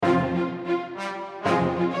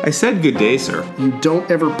I said good day, sir. You don't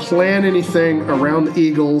ever plan anything around the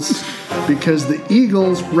eagles because the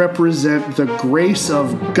eagles represent the grace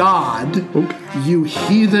of God, you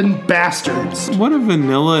heathen bastards. What a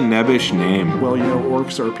vanilla nebbish name. Well,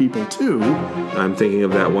 orcs are people too. I'm thinking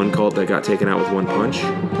of that one cult that got taken out with one punch.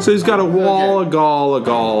 So he's got a wall, a gall,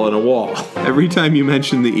 and a wall. Every time you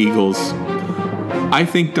mention the eagles, I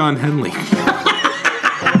think Don Henley.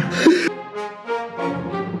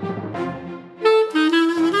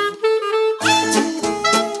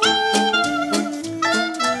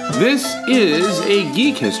 This is a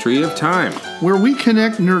Geek History of Time, where we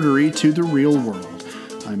connect nerdery to the real world.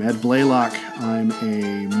 I'm Ed Blaylock. I'm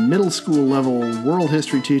a middle school level world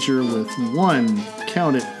history teacher with one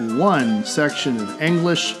section of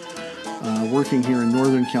English. Working here in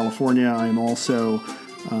Northern California, I'm also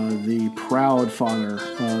the proud father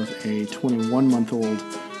of a 21-month-old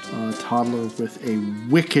toddler with a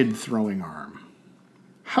wicked throwing arm.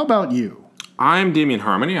 How about you? I'm Damian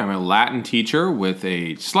Harmony. I'm a Latin teacher with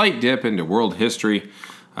a slight dip into world history,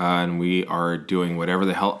 and we are doing whatever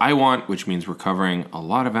the hell I want, which means we're covering a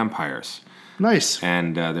lot of empires. Nice.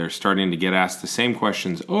 And they're starting to get asked the same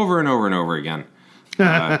questions over and over and over again.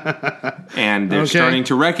 And they're starting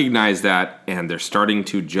to recognize that, and they're starting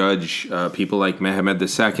to judge people like Mehmed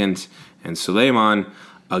II and Suleiman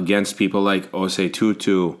against people like Ose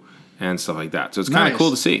Tutu and stuff like that. So it's kind of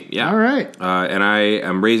cool to see. Yeah. All right. And I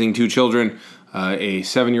am raising two children, a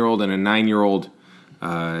 7-year-old and a 9-year-old.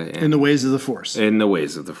 In the ways of the Force. In the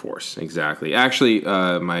ways of the Force, exactly. Actually,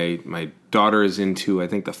 my daughter is into, I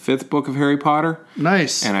think, the 5th book of Harry Potter.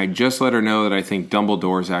 Nice. And I just let her know that I think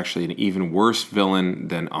Dumbledore is actually an even worse villain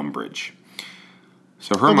than Umbridge.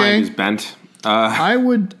 So her mind is bent. I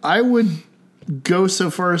would go so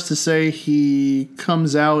far as to say he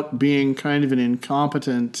comes out being kind of an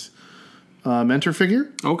incompetent mentor figure.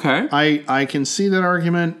 Okay. I can see that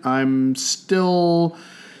argument. I am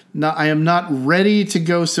not ready to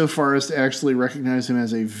go so far as to actually recognize him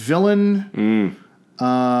as a villain.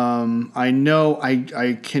 I know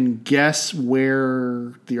I can guess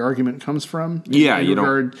where the argument comes from.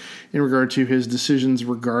 In regard to his decisions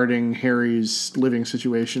regarding Harry's living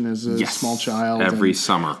situation as a small child, every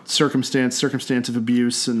summer, circumstance of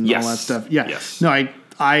abuse and all that stuff. Yeah. Yes. No,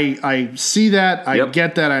 I see that. I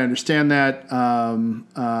get that. I understand that.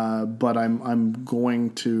 But I'm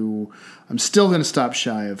still going to stop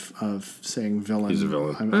shy of saying villain. He's a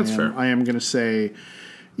villain. That's fair. I am going to say,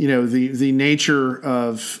 the nature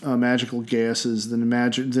of magical gases, the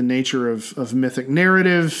nature of mythic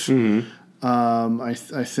narrative. Mm-hmm. I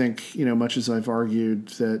think, much as I've argued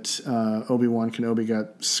that Obi-Wan Kenobi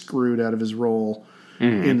got screwed out of his role.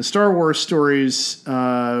 Mm-hmm. In the Star Wars stories,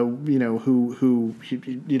 the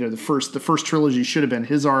first trilogy should have been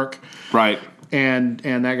his arc, right? And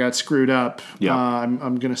that got screwed up. Yeah.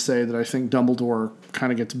 I'm going to say that I think Dumbledore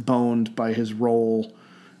kind of gets boned by his role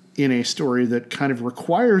in a story that kind of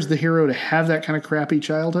requires the hero to have that kind of crappy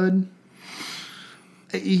childhood.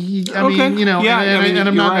 I'm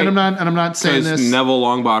not saying this. Neville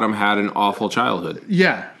Longbottom had an awful childhood.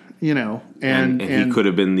 Yeah. And he could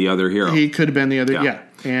have been the other hero. He could have been the other, yeah.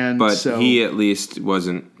 But he at least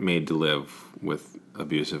wasn't made to live with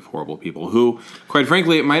abusive, horrible people who, quite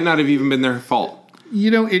frankly, it might not have even been their fault.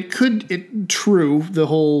 True. The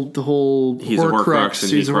whole he's a Horcrux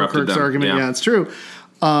and he's a Horcrux argument. Yeah, it's true.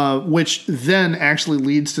 Which then actually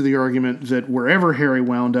leads to the argument that wherever Harry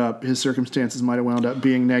wound up, his circumstances might have wound up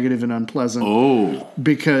being negative and unpleasant. Oh.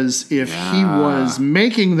 Because if he was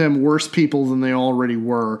making them worse people than they already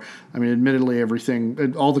were, I mean, admittedly,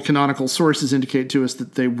 all the canonical sources indicate to us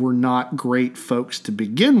that they were not great folks to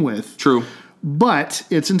begin with. True. But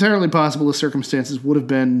it's entirely possible the circumstances would have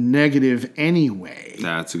been negative anyway.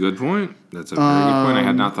 That's a good point. That's a very good point. I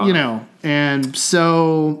had not thought of. And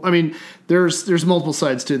so, I mean, there's multiple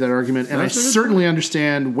sides to that argument, and I certainly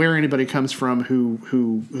understand where anybody comes from who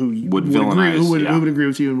would villainize, who would agree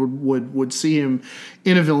with you and would see him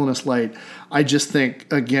in a villainous light. I just think,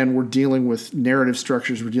 again, we're dealing with narrative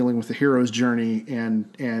structures. We're dealing with the hero's journey,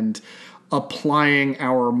 and applying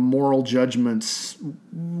our moral judgments,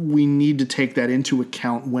 we need to take that into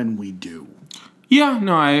account when we do. Yeah,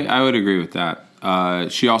 no, I would agree with that.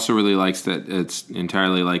 She also really likes that it's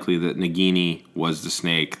entirely likely that Nagini was the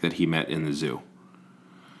snake that he met in the zoo.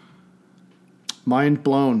 Mind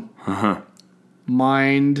blown. Uh-huh.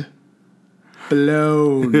 Mind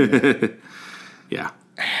blown. Yeah.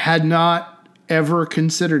 Had not ever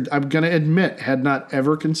considered, I'm going to admit, had not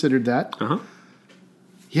ever considered that. Uh-huh.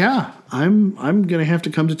 Yeah, I'm going to have to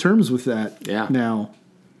come to terms with that now.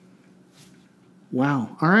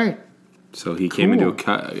 Wow. All right. So he came into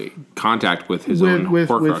contact with his own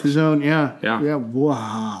Horcrux. With his own, Yeah.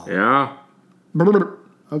 Wow. Yeah.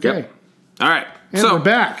 Okay. Yep. All right. And we're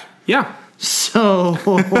back. Yeah. So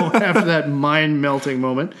after that mind-melting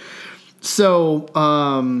moment. So,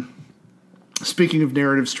 speaking of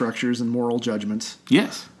narrative structures and moral judgments.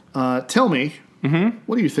 Yes. Tell me,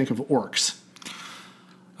 what do you think of orcs?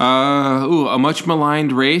 A much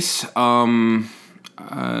maligned race. Okay.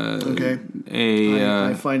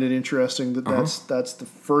 I find it interesting that that's the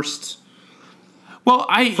first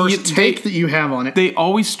take that you have on it. They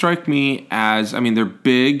always strike me as, they're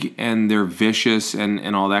big and they're vicious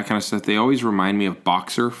and all that kind of stuff. They always remind me of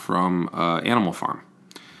Boxer from Animal Farm.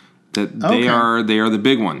 That they are the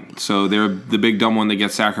big one. So they're the big dumb one that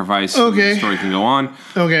gets sacrificed. Okay. The story can go on.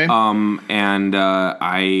 Okay. I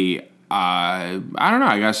don't know.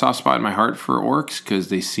 I got a soft spot in my heart for orcs because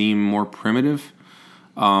they seem more primitive.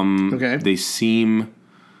 They seem,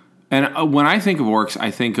 and when I think of orcs,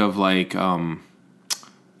 I think of like, and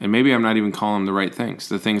maybe I'm not even calling them the right things.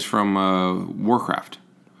 The things from Warcraft.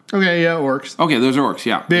 Okay, yeah, orcs. Okay, those are orcs.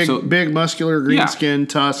 Yeah, big, muscular, green skin,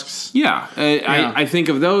 tusks. Yeah, I think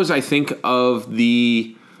of those. I think of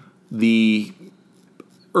the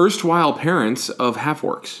erstwhile parents of half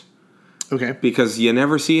orcs. Okay, because you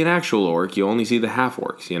never see an actual orc; you only see the half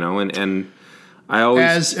orcs. And I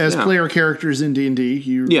always as player characters in D&D,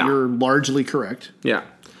 you're largely correct. Yeah.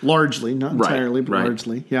 Largely, not entirely, but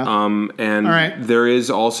largely. Yeah. And there is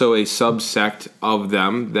also a subsect of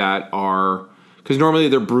them that are, because normally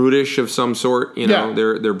they're brutish of some sort,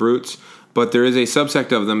 they're brutes, but there is a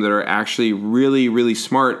subsect of them that are actually really, really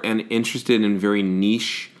smart and interested in very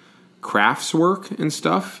niche crafts work and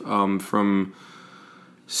stuff. From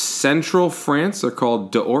central France, they're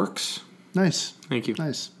called the Orcs. Nice. Thank you.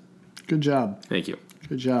 Nice. Good job. Thank you.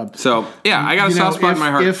 Good job. So, yeah, I got a soft spot in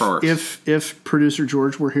my heart for orcs. If producer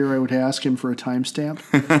George were here, I would ask him for a timestamp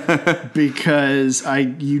because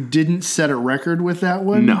you didn't set a record with that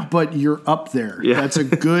one, but you're up there. Yeah. That's a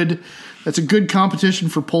good competition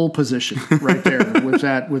for pole position right there with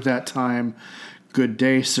that time. Good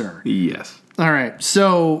day, sir. Yes. All right.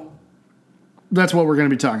 So that's what we're going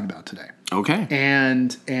to be talking about today. Okay.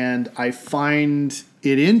 And I find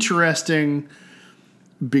it interesting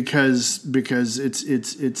because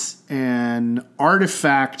it's an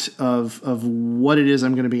artifact of what it is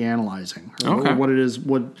I'm going to be analyzing. Or what it is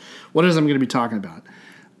I'm going to be talking about.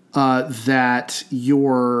 That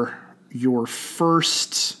your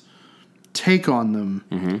first take on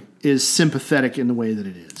them is sympathetic in the way that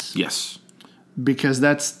it is. Yes. Because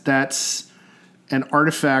that's an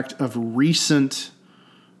artifact of recent,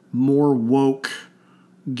 more woke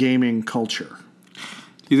gaming culture.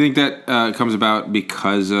 Do you think that comes about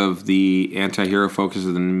because of the anti-hero focus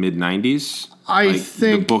of the mid-'90s? I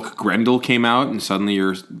think the book Grendel came out and suddenly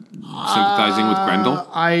you're sympathizing with Grendel?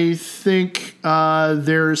 I think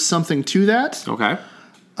there's something to that. Okay.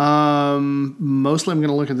 Mostly I'm going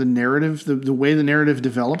to look at the narrative, the way the narrative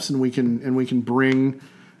develops, and we can bring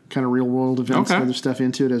kind of real world events and other stuff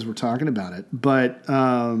into it as we're talking about it. But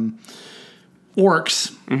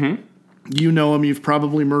orcs, you know them, you've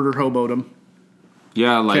probably murder hoboed them.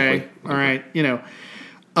 Yeah, likely. Okay, all right.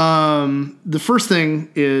 The first thing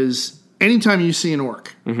is anytime you see an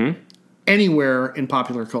orc anywhere in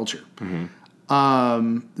popular culture,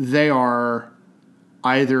 they are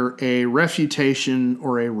either a refutation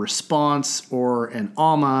or a response or an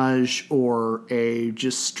homage or a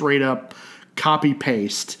just straight up copy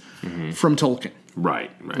paste from Tolkien.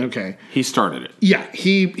 Right. Okay. He started it. Yeah,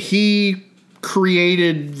 he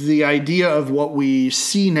created the idea of what we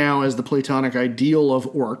see now as the Platonic ideal of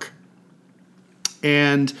orc,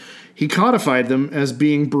 and he codified them as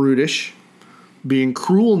being brutish, being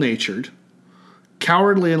cruel-natured,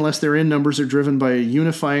 cowardly unless their in numbers are driven by a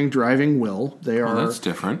unifying, driving will. They are. That's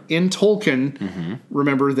different. In Tolkien,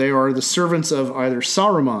 remember, they are the servants of either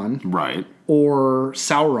Saruman, right, or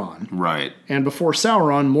Sauron, right, and before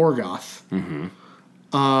Sauron, Morgoth,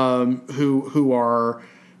 who are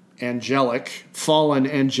angelic, fallen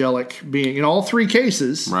angelic being. In all three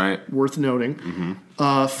cases, right, worth noting,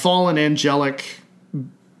 fallen angelic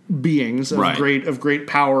beings of great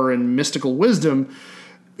power and mystical wisdom,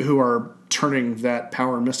 who are turning that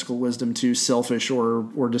power and mystical wisdom to selfish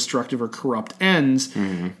or destructive or corrupt ends,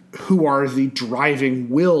 who are the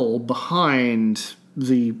driving will behind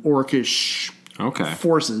the orcish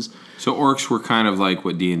forces. So orcs were kind of like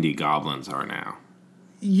what D&D goblins are now.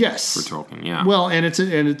 Yes. For Tolkien, yeah. Well, and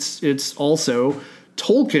it's also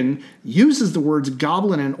Tolkien uses the words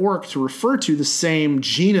goblin and orc to refer to the same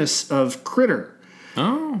genus of critter.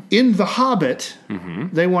 Oh. In The Hobbit,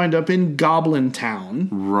 they wind up in Goblin Town.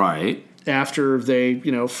 Right. after they,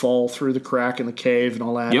 fall through the crack in the cave and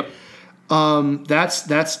all that. Yep.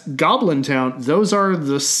 That's Goblin Town. Those are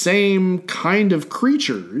the same kind of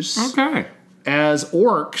creatures as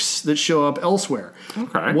orcs that show up elsewhere.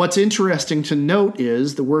 Okay. What's interesting to note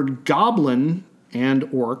is the word goblin and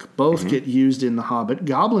orc both get used in The Hobbit.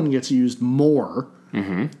 Goblin gets used more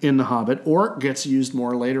in The Hobbit. Orc gets used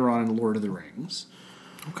more later on in Lord of the Rings.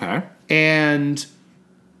 Okay. And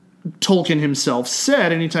Tolkien himself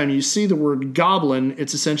said anytime you see the word goblin,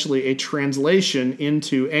 it's essentially a translation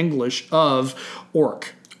into English of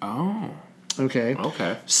orc. Oh. Okay.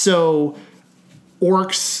 Okay. So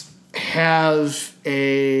orcs have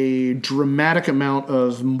a dramatic amount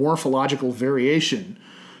of morphological variation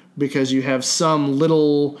because you have some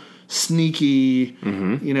little sneaky,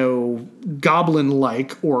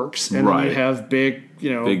 goblin-like orcs, and then you have big,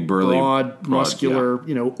 big burly, broad muscular,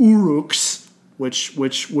 uruks,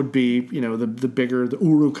 which would be, the bigger, the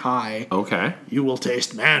Uruk-hai. Okay. You will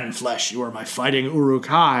taste man flesh. You are my fighting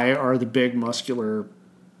Uruk-hai, are the big, muscular,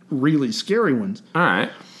 really scary ones. All right.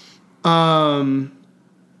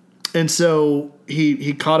 And so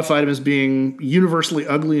he codified him as being universally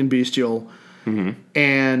ugly and bestial,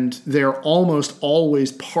 and they're almost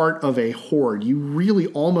always part of a horde. You really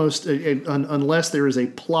almost, unless there is a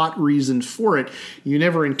plot reason for it, you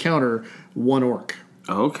never encounter one orc.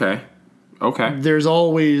 Okay. There's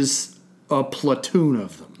always a platoon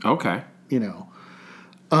of them. Okay. And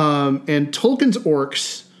Tolkien's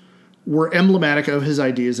orcs were emblematic of his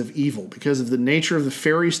ideas of evil because of the nature of the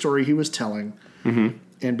fairy story he was telling,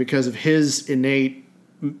 and because of his innate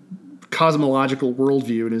cosmological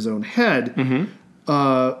worldview in his own head.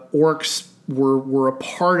 Orcs were a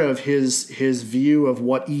part of his view of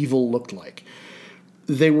what evil looked like.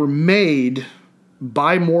 They were made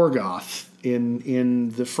by Morgoth in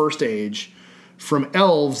the First Age from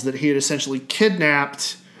elves that he had essentially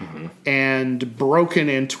kidnapped and broken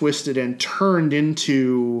and twisted and turned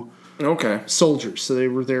into soldiers. So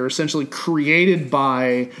they're essentially created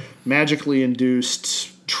by magically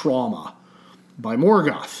induced trauma by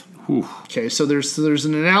Morgoth. Oof. Okay, so there's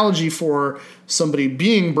an analogy for somebody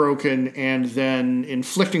being broken and then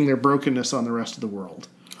inflicting their brokenness on the rest of the world.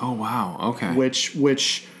 Oh wow, okay. Which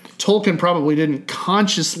Tolkien probably didn't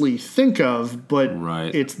consciously think of, but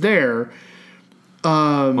it's there.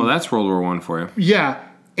 Well, that's World War I for you. Yeah,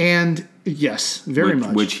 and yes, very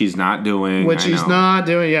much. Which he's not doing. Which he's not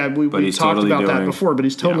doing. Yeah, we talked totally about that doing. before, but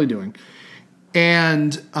he's totally doing.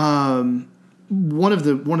 And one of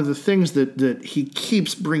the things that he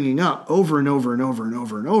keeps bringing up over and over and over and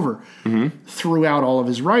over and over throughout all of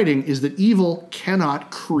his writing is that evil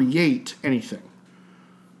cannot create anything.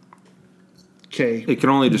 Okay. It can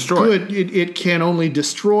only destroy. It can only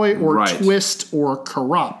destroy or twist or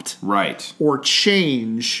corrupt. Right. Or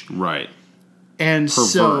change. Right. And pervert.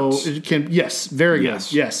 So it can, yes, very good.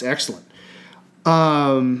 Yes, excellent.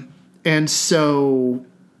 And so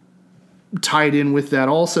tied in with that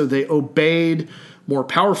also, they obeyed more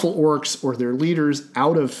powerful orcs or their leaders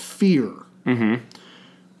out of fear.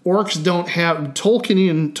 Orcs don't have,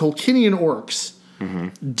 Tolkienian orcs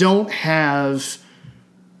don't have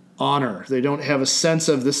honor. They don't have a sense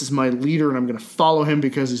of this is my leader and I'm going to follow him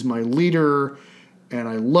because he's my leader and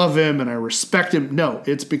I love him and I respect him. No,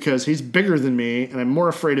 it's because he's bigger than me and I'm more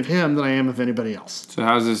afraid of him than I am of anybody else. So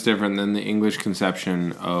how is this different than the English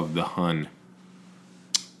conception of the Hun?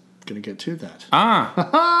 Going to get to that.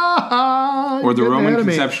 Or the Roman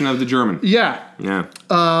conception of the German. Yeah. Yeah.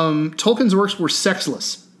 Tolkien's orcs were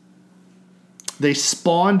sexless. They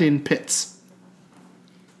spawned in pits.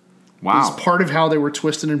 Wow. It's part of how they were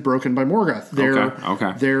twisted and broken by Morgoth.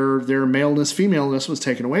 Their maleness, femaleness was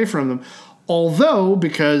taken away from them. Although,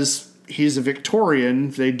 because he's a Victorian,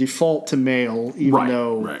 they default to male, even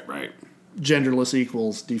though genderless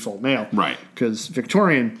equals default male. Right. Because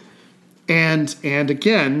Victorian. And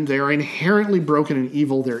again, they are inherently broken and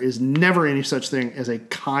evil. There is never any such thing as a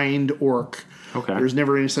kind orc. Okay. There's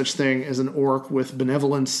never any such thing as an orc with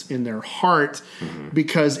benevolence in their heart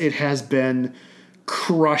because it has been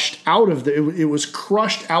crushed out of it was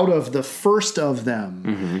crushed out of the first of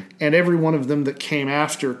them, and every one of them that came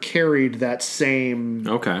after carried that same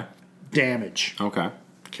damage. Okay.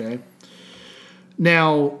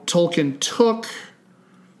 Now Tolkien took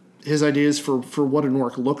his ideas for what an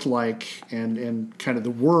orc looked like and kind of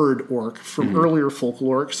the word orc from earlier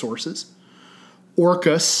folkloric sources.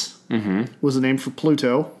 Orcus was a name for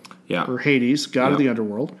Pluto, or Hades, god of the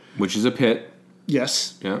underworld, which is a pit.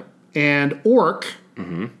 Yes. Yeah. And orc,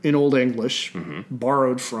 in Old English,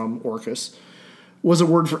 borrowed from Orcus, was a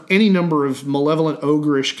word for any number of malevolent,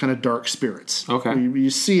 ogreish kind of dark spirits. Okay. You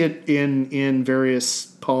see it in various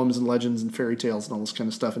poems and legends and fairy tales and all this kind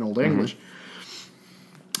of stuff in Old English.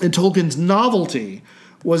 And Tolkien's novelty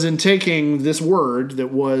was in taking this word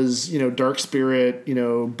that was, dark spirit,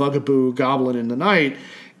 bugaboo, goblin in the night,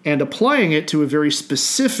 and applying it to a very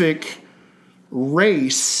specific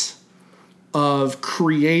race of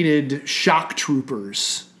created shock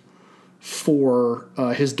troopers for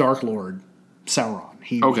his Dark Lord, Sauron.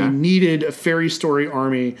 He needed a fairy story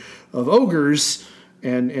army of ogres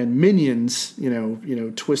and minions,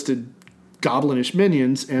 twisted goblinish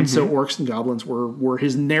minions, and so orcs and goblins were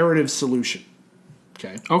his narrative solution.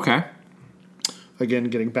 Okay. Again,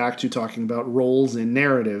 getting back to talking about roles in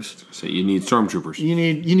narrative. So you need stormtroopers. You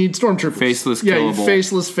need stormtroopers. Faceless, killable.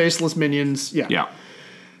 Yeah, faceless minions. Yeah. Yeah.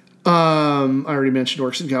 I already mentioned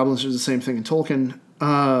orcs and goblins are the same thing in Tolkien.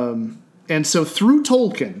 And so through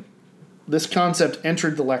Tolkien, this concept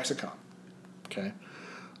entered the lexicon. Okay.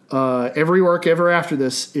 Every orc ever after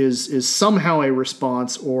this is somehow a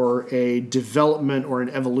response or a development or an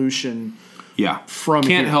evolution. Yeah.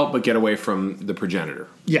 Can't help but get away from the progenitor.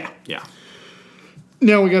 Yeah. Yeah.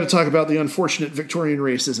 Now we got to talk about the unfortunate Victorian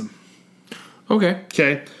racism. Okay.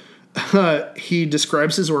 He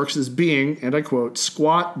describes his orcs as being, and I quote,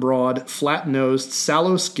 squat, broad, flat-nosed,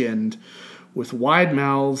 sallow-skinned, with wide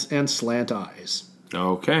mouths and slant eyes.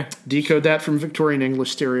 Okay. Decode that from Victorian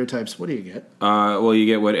English stereotypes. What do you get? Well, you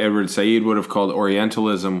get what Edward Said would have called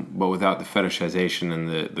Orientalism, but without the fetishization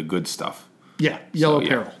and the good stuff. Yeah, yellow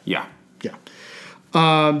peril. Yeah.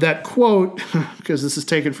 That quote, because this is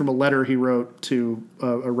taken from a letter he wrote to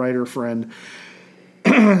a writer friend,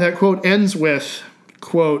 that quote ends with,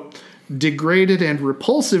 quote, degraded and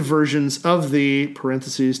repulsive versions of the,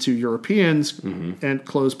 parentheses to Europeans, and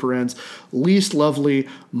close parens, least lovely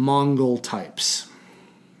Mongol types.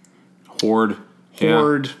 Horde,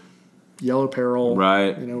 yellow peril.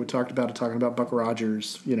 Right. We talking about Buck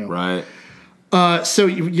Rogers, Right. So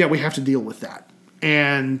we have to deal with that.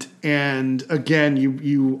 And again,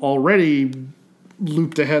 you already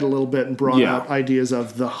looped ahead a little bit and brought up ideas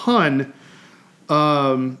of the Hun,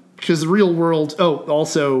 because the real world. Oh,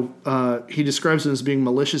 also, he describes them as being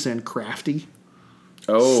malicious and crafty.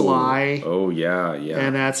 Oh, sly. Oh, yeah.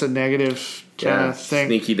 And that's a negative kind of thing.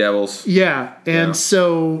 Sneaky devils. Yeah, and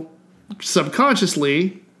so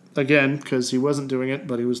subconsciously, again, because he wasn't doing it,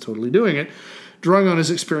 but he was totally doing it, drawing on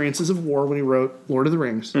his experiences of war when he wrote Lord of the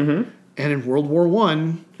Rings. And in World War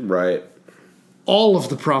I, right, all of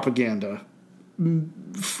the propaganda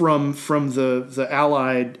from the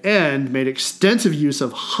Allied end made extensive use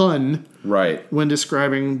of Hun, right, when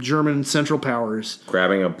describing German Central Powers.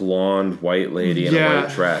 Grabbing a blonde white lady in a white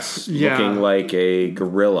dress, looking like a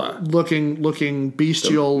gorilla, looking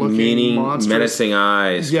bestial, looking monstrous, menacing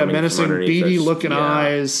eyes, menacing, beady looking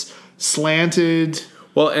eyes, slanted.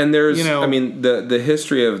 Well, and there's, the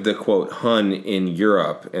history of the, quote, Hun in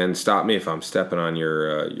Europe, and stop me if I'm stepping on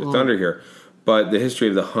your thunder here, but the history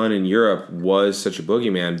of the Hun in Europe was such a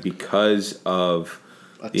boogeyman because of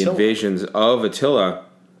the invasions of Attila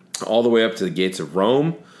all the way up to the gates of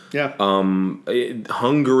Rome. Yeah.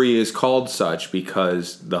 Hungary is called such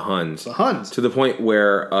because the Huns. To the point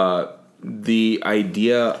where the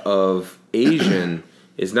idea of Asian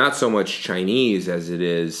is not so much Chinese as it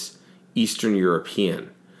is Eastern European.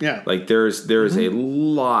 Yeah. Like there's a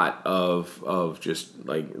lot of just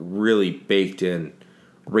like really baked in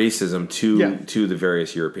racism to the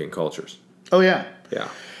various European cultures. Oh yeah. Yeah.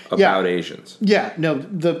 About Asians. Yeah. No,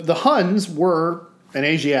 the Huns were an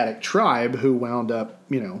Asiatic tribe who wound up,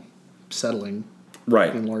 settling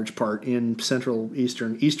in large part in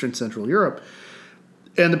Eastern Central Europe.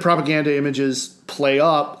 And the propaganda images play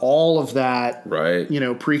up all of that,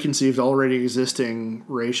 preconceived, already existing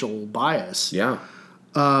racial bias. Yeah.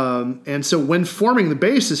 And so when forming the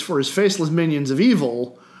basis for his faceless minions of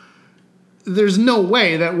evil, there's no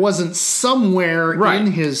way that wasn't somewhere in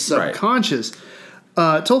his subconscious.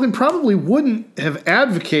 Tolkien probably wouldn't have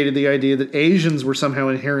advocated the idea that Asians were somehow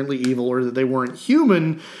inherently evil or that they weren't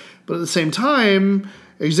human, but at the same time,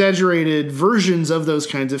 exaggerated versions of those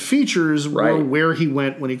kinds of features were where he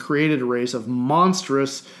went when he created a race of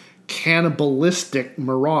monstrous, cannibalistic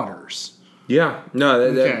marauders. Yeah,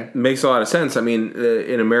 no, that makes a lot of sense. I mean,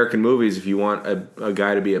 in American movies, if you want a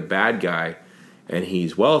guy to be a bad guy and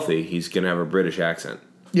he's wealthy, he's going to have a British accent.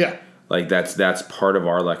 Yeah. Like, that's part of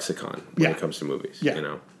our lexicon when it comes to movies,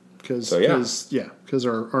 Because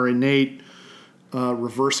our innate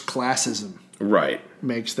reverse classism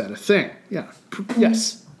makes that a thing. Yeah.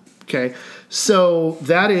 Yes. Okay. So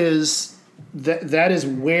that is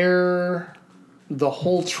where the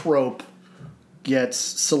whole trope gets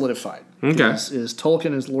solidified. Okay. Is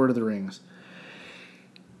Tolkien is Lord of the Rings.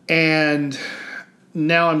 And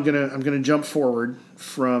now I'm gonna jump forward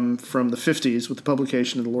from the 50s with the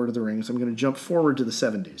publication of the Lord of the Rings. I'm gonna jump forward to the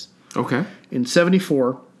 70s. Okay. In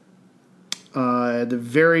 74, the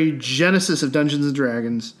very genesis of Dungeons and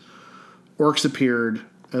Dragons, orcs appeared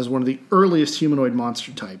as one of the earliest humanoid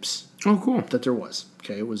monster types. Oh, cool. That there was.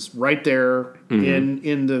 Okay, it was right there in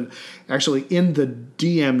the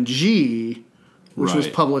DMG, which was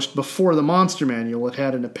published before the Monster Manual. It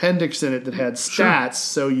had an appendix in it that had stats,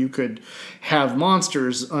 so you could have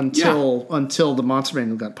monsters until the Monster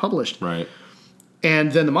Manual got published. Right.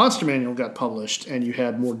 And then the Monster Manual got published, and you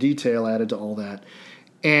had more detail added to all that.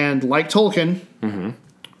 And like Tolkien,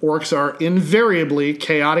 orcs are invariably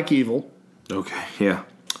chaotic evil. Okay, yeah.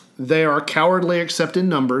 They are cowardly except in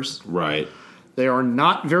numbers. Right. They are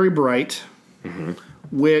not very bright,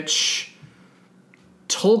 which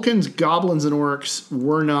Tolkien's goblins and orcs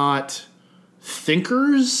were not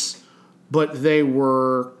thinkers, but they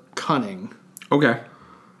were cunning. Okay.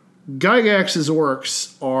 Gygax's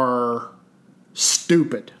orcs are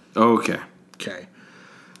stupid. Okay. Okay.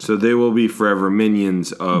 So they will be forever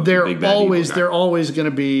minions of the big bad evil guy. They're always going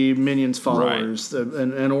to be minions followers. Right.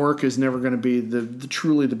 An orc is never going to be the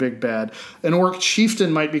truly the big bad. An orc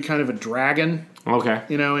chieftain might be kind of a dragon. Okay.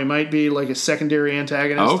 You know, he might be like a secondary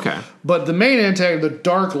antagonist. Oh, okay. But the main antagonist, the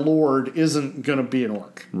Dark Lord, isn't going to be an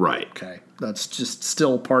orc. Right. Okay. That's just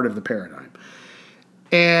still part of the paradigm.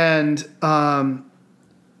 And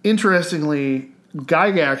interestingly,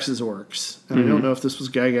 Gygax's orcs, and I don't know if this was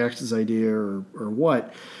Gygax's idea or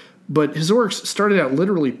what, but his orcs started out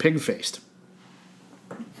literally pig-faced.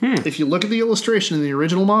 If you look at the illustration in the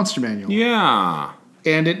original Monster Manual,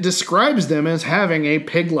 and it describes them as having a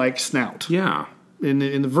pig-like snout. Yeah. In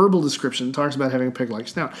the verbal description, it talks about having a pig-like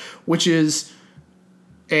snout, which is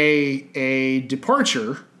a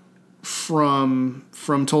departure from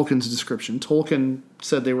Tolkien's description. Tolkien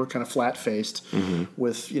said they were kind of flat-faced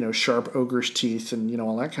with, sharp ogreish teeth and,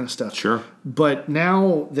 all that kind of stuff. Sure. But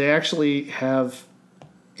now they actually have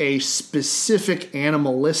a specific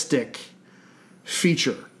animalistic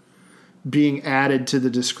feature being added to the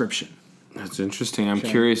description. That's interesting. I'm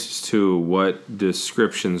curious as to what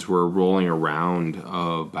descriptions were rolling around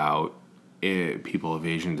about people of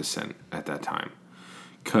Asian descent at that time.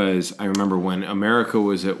 Because I remember when America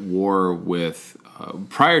was at war with,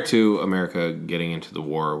 prior to America getting into the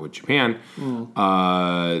war with Japan,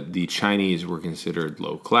 the Chinese were considered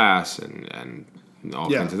low class and all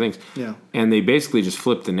kinds of things. Yeah. And they basically just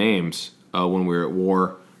flipped the names when we were at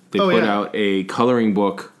war. They put out a coloring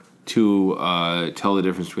book to tell the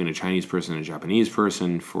difference between a Chinese person and a Japanese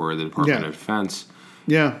person for the Department of Defense.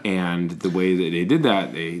 Yeah. And the way that they did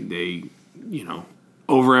that, they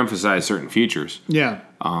overemphasize certain features. Yeah.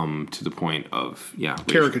 To the point of,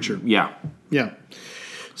 caricature. Yeah. Yeah.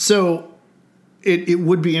 So it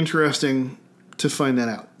would be interesting to find that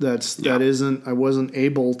out. I wasn't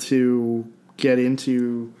able to get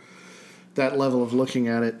into that level of looking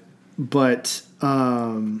at it. But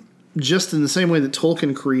just in the same way that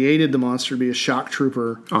Tolkien created the monster to be a shock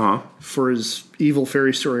trooper for his evil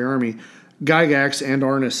fairy story army, Gygax and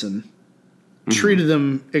Arneson treated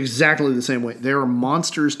them exactly the same way. They are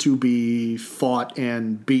monsters to be fought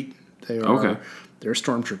and beaten. They're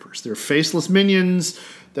stormtroopers. They're faceless minions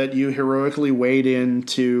that you heroically wade in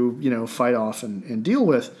to, fight off and deal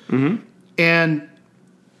with. And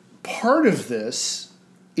part of this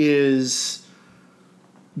is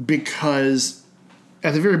because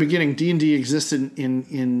at the very beginning, D&D existed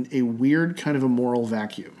in a weird kind of a moral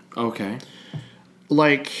vacuum. Okay.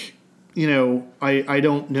 Like, I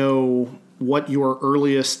don't know what your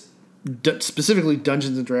earliest, specifically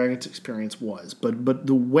Dungeons and Dragons experience was, but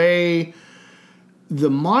the way the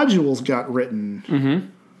modules got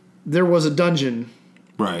written, there was a dungeon,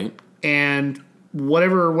 right? And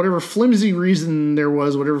whatever flimsy reason there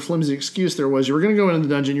was, whatever flimsy excuse there was, you were going to go into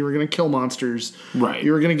the dungeon, you were going to kill monsters, right?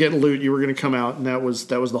 You were going to get loot, you were going to come out, and that was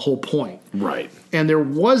the whole point, right? And there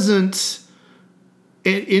wasn't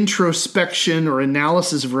introspection or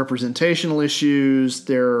analysis of representational issues.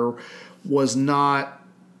 There was not,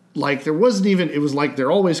 there wasn't even, it was like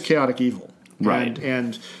they're always chaotic evil. Right.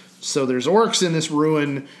 And so there's orcs in this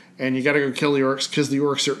ruin, and you got to go kill the orcs because the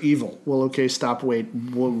orcs are evil. Well, okay, stop, wait.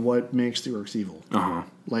 What makes the orcs evil?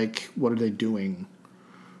 What are they doing?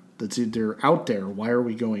 They're out there. Why are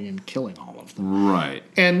we going and killing all of them? Right.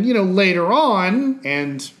 And, later on,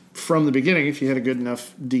 and from the beginning, if you had a good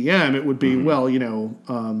enough DM, it would be,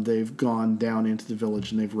 they've gone down into the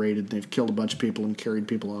village and they've raided, and they've killed a bunch of people and carried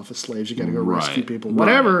people off as slaves. You got to go rescue people,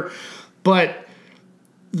 whatever. Right. But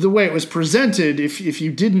the way it was presented, if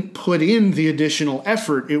you didn't put in the additional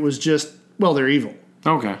effort, it was just, well, they're evil.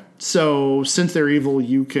 Okay. So since they're evil,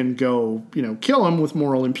 you can go, kill them with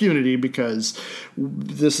moral impunity because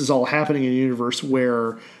this is all happening in a universe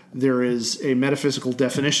where there is a metaphysical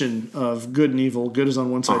definition of good and evil. Good is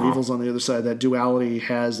on one side, evil is on the other side. That duality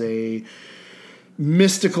has a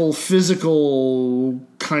mystical, physical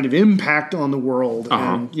kind of impact on the world,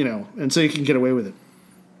 and so you can get away with it.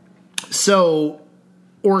 So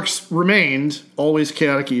orcs remained always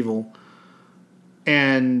chaotic evil,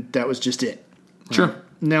 and that was just it. Right? Sure.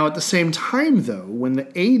 Now, at the same time, though, when the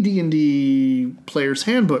AD&D Player's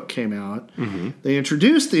Handbook came out, they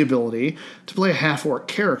introduced the ability to play a half-orc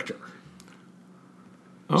character.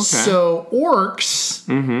 Okay. So orcs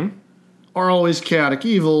are always chaotic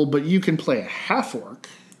evil, but you can play a half-orc.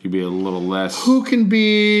 You'd be a little less... Who can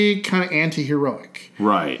be kind of anti-heroic.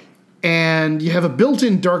 Right. And you have a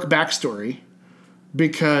built-in dark backstory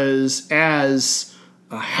because as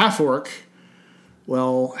a half-orc...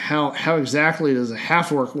 Well, how exactly does a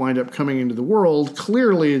half-orc wind up coming into the world?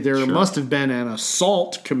 Clearly, there must have been an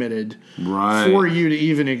assault committed for you to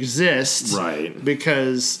even exist. Right.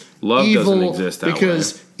 Because love doesn't exist that way.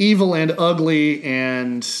 Evil and ugly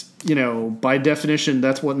and, by definition,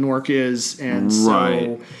 that's what an orc is. And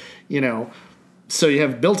so, so you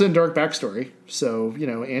have built-in dark backstory. So,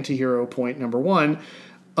 anti-hero point number one.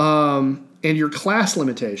 And your class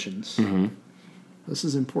limitations. This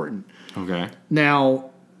is important. Okay.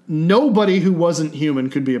 Now, nobody who wasn't human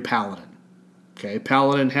could be a paladin. Okay,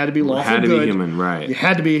 paladin had to be lawful good. Had to be human, right. You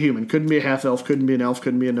had to be a human. Couldn't be a half-elf, couldn't be an elf,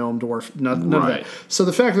 couldn't be a gnome, dwarf, none of that. So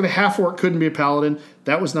the fact that a half-orc couldn't be a paladin,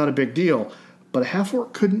 that was not a big deal. But a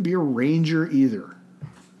half-orc couldn't be a ranger either.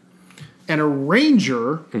 And a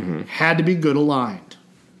ranger had to be good aligned.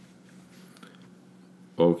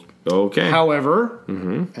 Okay. However,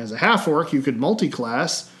 as a half-orc, you could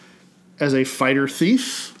multi-class as a fighter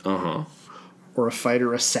thief or a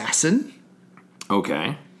fighter assassin.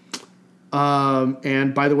 Okay.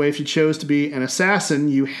 And by the way, if you chose to be an assassin,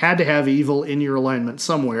 you had to have evil in your alignment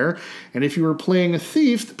somewhere. And if you were playing a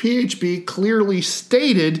thief, the PHB clearly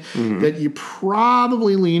stated that you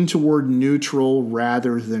probably lean toward neutral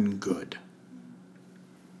rather than good.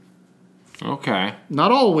 Okay.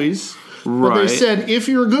 Not always. Right. But they said if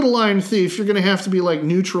you're a good aligned thief, you're going to have to be like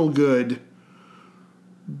neutral good.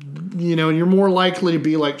 And you're more likely to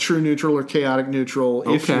be like true neutral or chaotic neutral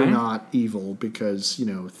if you're not evil because,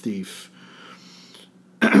 thief.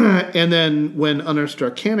 And then when Unearthed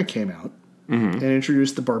Arcana came out and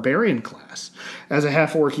introduced the barbarian class, as a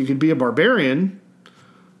half-orc you could be a barbarian,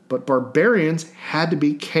 but barbarians had to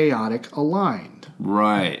be chaotic aligned.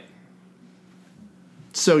 Right.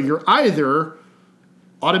 So you're either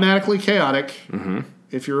automatically chaotic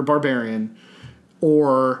if you're a barbarian,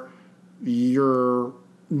 or you are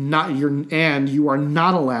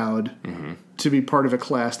not allowed to be part of a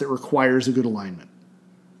class that requires a good alignment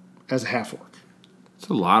as a half-orc. It's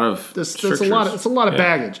a lot of it's a lot of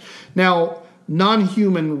baggage. Now,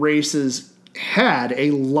 non-human races had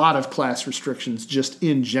a lot of class restrictions just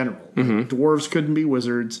in general. Dwarves couldn't be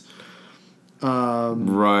wizards.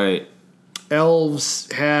 Right.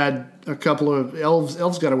 Elves had a couple of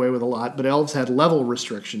elves got away with a lot, but elves had level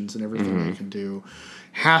restrictions and everything they could do.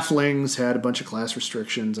 Halflings had a bunch of class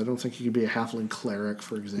restrictions. I don't think you could be a halfling cleric,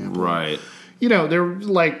 for example. Right. They're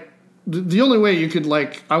like the only way you could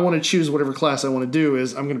I want to choose whatever class I want to do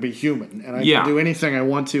is I'm going to be human and I can do anything I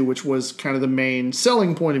want to, which was kind of the main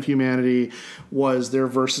selling point of humanity was they're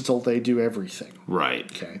versatile, they do everything.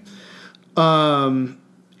 Right. Okay. And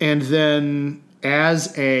then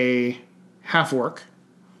as a half-orc,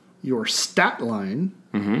 your stat line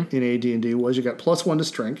in AD&D was you got +1 to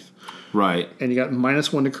strength. Right. And you got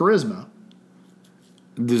 -1 to charisma.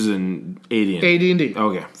 This is an AD&D. AD&D.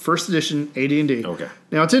 Okay. First edition AD&D. Okay.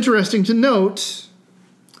 Now, it's interesting to note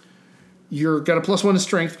you've got a +1 to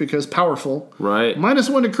strength because powerful. Right.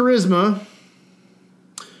 -1 to charisma,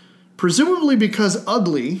 presumably because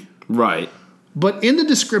ugly. Right. But in the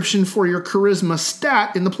description for your charisma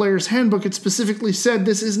stat in the player's handbook, it specifically said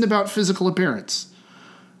this isn't about physical appearance.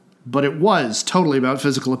 But it was totally about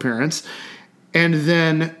physical appearance. And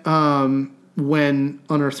then when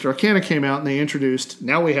Unearthed Arcana came out and they introduced,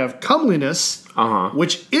 now we have comeliness,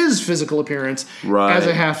 which is physical appearance. Right. As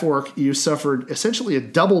a half-orc, you suffered essentially a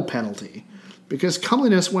double penalty because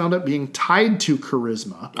comeliness wound up being tied to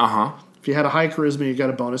charisma. If you had a high charisma, you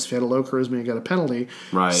got a bonus. If you had a low charisma, you got a penalty.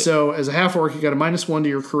 Right. So as a half-orc, you got a -1 to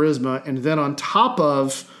your charisma, and then on top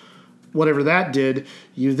of whatever that did,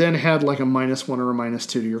 you then had like a -1 or a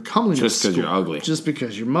 -2 to your comeliness. Just because you're ugly. Just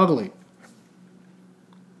because you're muggly.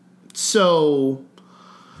 So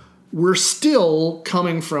we're still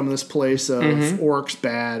coming from this place of orcs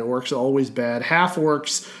bad, orcs always bad, half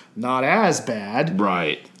orcs not as bad.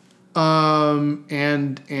 Right.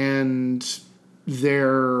 And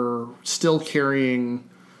they're still carrying,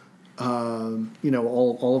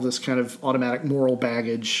 all of this kind of automatic moral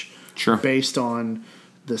baggage based on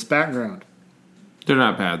this background. They're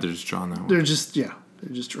not bad. They're just drawn that way. They're just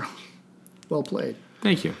drawn. Well played.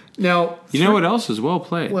 Thank you. Now, you know what else is well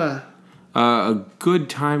played? What? A good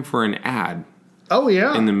time for an ad. Oh,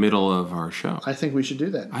 yeah. In the middle of our show. I think we should do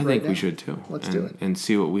that. I think we should, too. Let's do it. And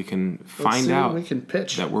see what we can find out. We can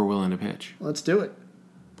pitch. That we're willing to pitch. Let's do it.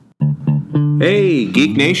 Hey,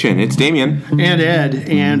 Geek Nation, it's Damian. And Ed,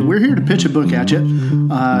 and we're here to pitch a book at you.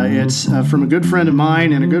 It's from a good friend of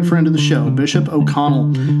mine and a good friend of the show, Bishop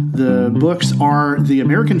O'Connell. The books are the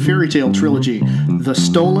American Fairy Tale Trilogy, The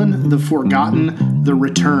Stolen, The Forgotten, The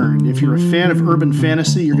Return. If you're a fan of urban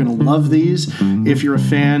fantasy, you're going to love these. If you're a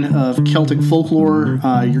fan of Celtic folklore,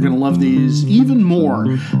 you're going to love these even more.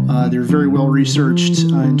 They're very well researched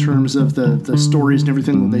in terms of the stories and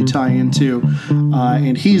everything that they tie into.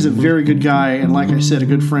 And he's a very good guy, and like I said, a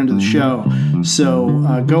good friend of the show.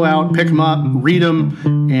 So go out, pick them up, read them,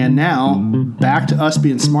 and now back to us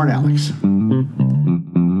being smart Alex.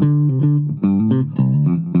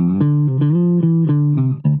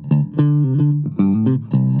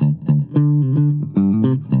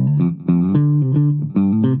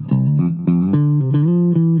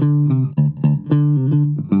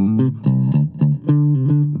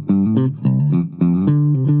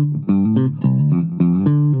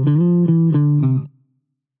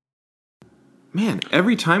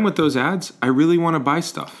 Every time with those ads, I really want to buy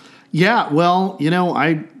stuff. Yeah, well,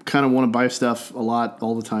 I kind of want to buy stuff a lot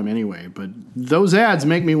all the time anyway, but those ads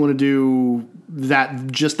make me want to do that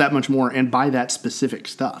just that much more and buy that specific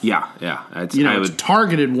stuff. Yeah. It's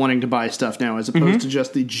targeted wanting to buy stuff now as opposed to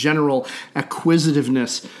just the general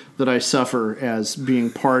acquisitiveness that I suffer as being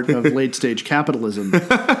part of late-stage capitalism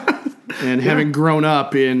and having grown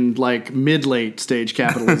up in, mid-late stage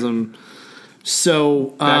capitalism.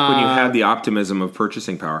 So back when you had the optimism of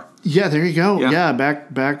purchasing power. Yeah, there you go. Yeah,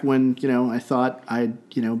 back when I thought I'd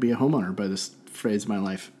be a homeowner by this phase of my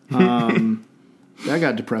life. That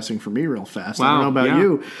got depressing for me real fast. Wow, I don't know about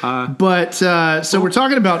you, but so we're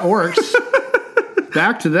talking about orcs.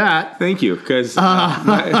 Back to that. Thank you, because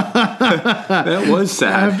that was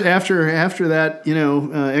sad. After that,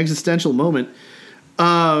 existential moment.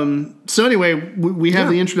 So anyway, we have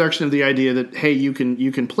the introduction of the idea that, hey, you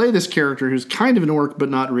can play this character who's kind of an orc, but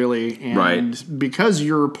not really. And because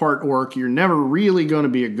you're part orc, you're never really going to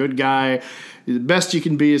be a good guy. The best you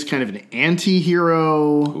can be is kind of an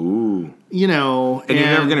anti-hero. Ooh. And you're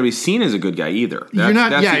never going to be seen as a good guy either. You're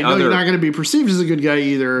not going to be perceived as a good guy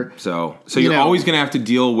either. So you're always going to have to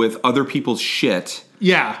deal with other people's shit.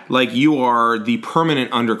 Yeah. Like you are the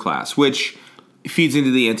permanent underclass, which feeds into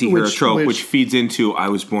the anti-hero trope, which feeds into I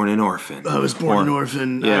was born an orphan. I was born an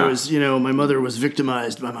orphan. Yeah. I was, my mother was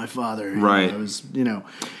victimized by my father. Right. I was,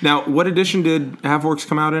 Now, what edition did Half Orcs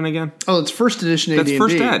come out in again? Oh, it's first edition AD&D. That's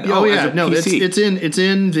first ed. Oh yeah. No, it's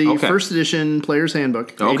in the first edition Player's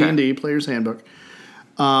Handbook. Okay. AD&D Player's Handbook.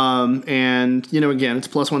 And again, it's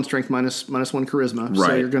 +1 strength, minus 1 charisma. Right.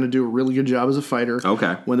 So you're going to do a really good job as a fighter.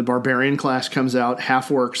 Okay. When the barbarian class comes out, half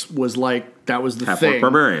orcs was that was the half thing. Orc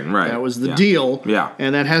barbarian, right? That was the deal. Yeah.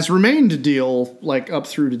 And that has remained a deal up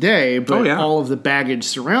through today, but all of the baggage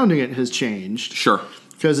surrounding it has changed. Sure.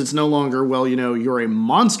 Because it's no longer, you're a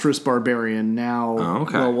monstrous barbarian now. Oh,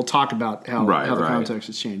 okay. Well, we'll talk about how the context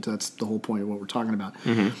has changed. That's the whole point of what we're talking about.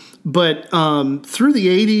 Mm-hmm. But through the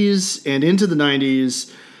 80s and into the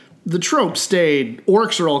 90s, the trope stayed.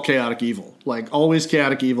 Orcs are all chaotic evil. Always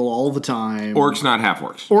chaotic evil all the time. Orcs, not half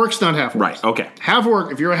orcs. Orcs, not half orcs. Right, okay. Half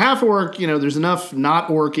orc, if you're a half orc, there's enough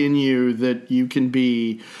not orc in you that you can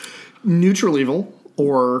be neutral evil.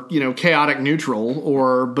 Or, chaotic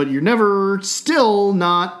neutral, but you're never still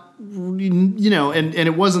not, and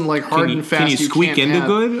it wasn't hard and fast. Can you squeak into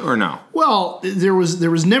good or no? Well, there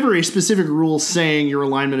was never a specific rule saying your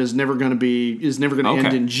alignment is never going to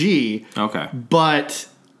end in G. Okay. But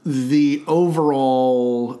the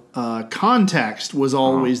overall context was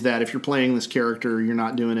always that if you're playing this character, you're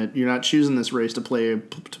not doing it. You're not choosing this race to play a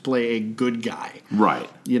good guy. Right.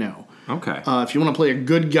 Okay. If you want to play a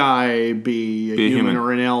good guy, be a human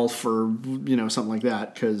or an elf or something like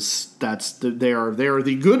that, because they are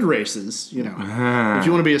the good races. If you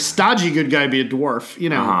want to be a stodgy good guy, be a dwarf.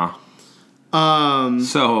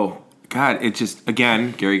 So God, it just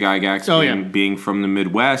again Gary Gygax being from the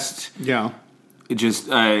Midwest. Yeah. just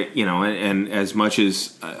and as much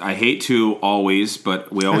as I hate to always,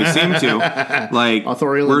 but we always seem to like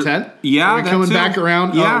authorial intent. Yeah, are we coming back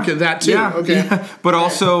around. Yeah, okay, that too. Yeah, okay, yeah. But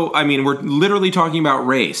also, I mean, we're literally talking about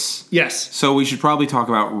race. Yes. So we should probably talk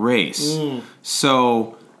about race.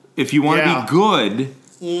 So if you want to be good,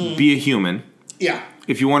 be a human. Yeah.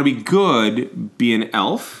 If you want to be good, be an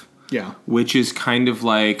elf. Yeah. Which is kind of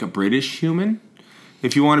like a British human.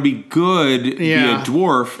 If you want to be good, be a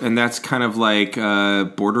dwarf, and that's kind of like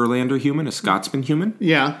a Borderlander human, a Scotsman human.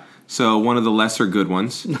 Yeah. So one of the lesser good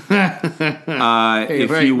ones. Hey,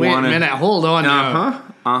 wait a minute, hold on.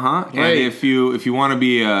 And if you want to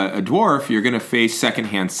be a dwarf, you're going to face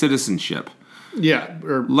secondhand citizenship. Yeah.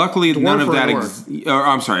 Luckily, none of that.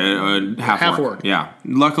 Half orc. Yeah.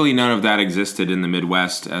 Luckily, none of that existed in the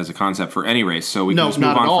Midwest as a concept for any race. So we can just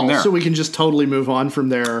move on from there. So we can just totally move on from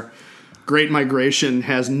there. Great Migration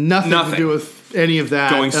has nothing to do with any of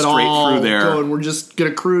that going at all. Through there. We're just going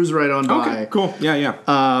to cruise right on by. Okay, cool.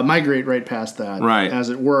 Yeah. Migrate right past that, right, as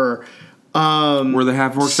it were. Were the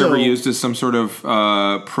half-orcs ever used as some sort of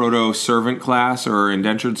proto-servant class or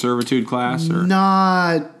indentured servitude class? Or?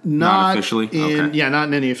 Not officially? Okay. Yeah, not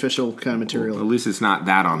in any official kind of material. Well, at least it's not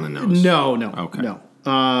that on the nose. No. Okay.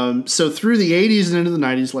 No. So through the 80s and into the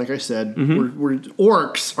 90s, like I said,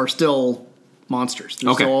 orcs are still monsters.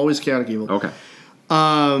 They're still always chaotic evil. Okay.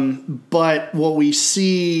 But what we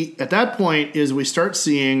see at that point is we start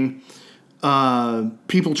seeing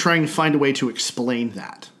people trying to find a way to explain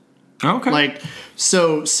that. Okay. Like,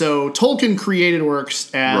 so Tolkien created orcs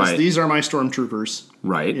as these are my stormtroopers.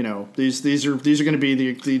 Right. These are going to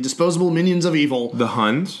be the disposable minions of evil. The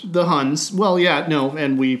Huns. Well, yeah, no,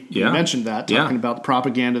 and we mentioned that, talking about the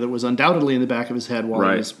propaganda that was undoubtedly in the back of his head while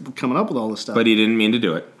he was coming up with all this stuff. But he didn't mean to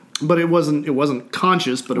do it. But it wasn't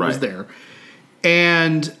conscious, but it was there.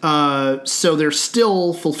 And so they're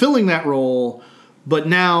still fulfilling that role. But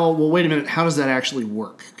now, well, wait a minute, how does that actually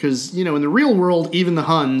work? Because, in the real world, even the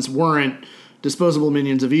Huns weren't disposable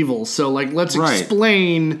minions of evil. So, let's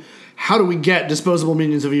explain, how do we get disposable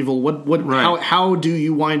minions of evil? How do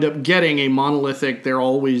you wind up getting a monolithic, they're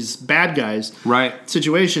always bad guys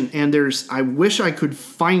situation? And I wish I could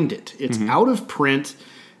find it. It's out of print,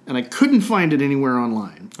 and I couldn't find it anywhere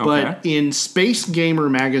online. Okay. But in Space Gamer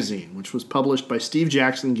magazine, which was published by Steve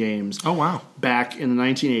Jackson Games back in the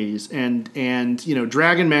 1980s, and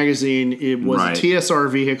Dragon magazine, it was a TSR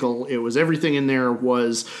vehicle. It was everything in there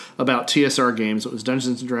was about TSR games. It was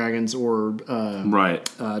Dungeons & Dragons or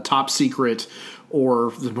Top Secret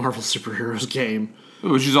or the Marvel Superheroes game.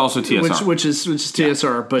 Which is also TSR. Which is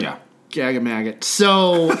TSR, but Gag-a-Maggot.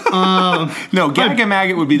 So... no,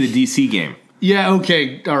 Gag-a-Maggot would be the DC game. Yeah,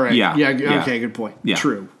 okay, all right. Yeah. Okay, good point. Yeah.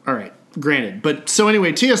 True. All right, granted. But so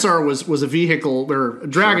anyway, TSR was a vehicle, or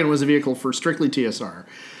Dragon was a vehicle for strictly TSR.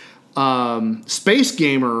 Space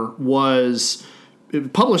Gamer was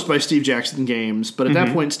published by Steve Jackson Games, but at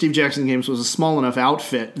that point, Steve Jackson Games was a small enough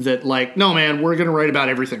outfit that, no, man, we're going to write about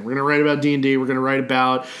everything. We're going to write about D&D. We're going to write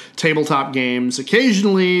about tabletop games.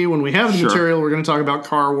 Occasionally, when we have the material, we're going to talk about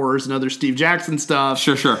Car Wars and other Steve Jackson stuff.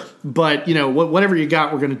 Sure. But, whatever you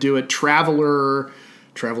got, we're going to do it. Traveler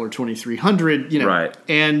 2300, Right.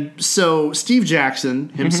 And so Steve Jackson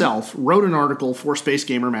himself wrote an article for Space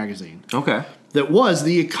Gamer magazine. Okay. That was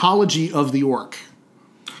the ecology of the orc.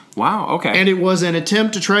 Wow, okay. And it was an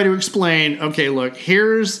attempt to try to explain, okay, look,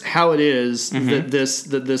 here's how it is that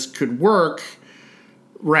this could work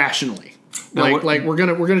rationally. Now, we're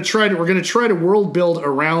gonna try to world build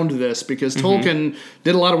around this because Tolkien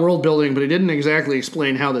did a lot of world building, but he didn't exactly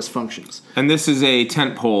explain how this functions. And this is a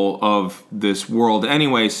tentpole of this world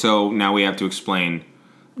anyway, so now we have to explain.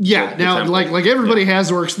 Yeah, now like everybody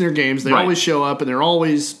has orcs in their games, they always show up and they're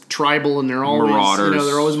always tribal and they're always marauders.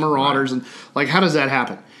 They're always marauders and how does that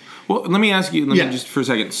happen? Well, let me ask you, just for a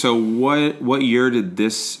second. So what year did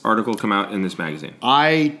this article come out in this magazine?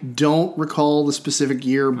 I don't recall the specific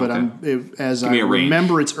year, but I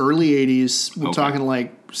remember it's early 80s. We're talking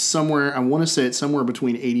somewhere, I want to say it's somewhere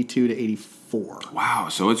between 82 to 84. Wow,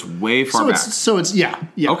 so it's way far back.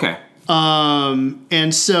 Okay.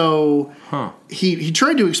 And so he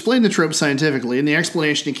tried to explain the trope scientifically, and the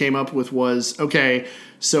explanation he came up with was, okay,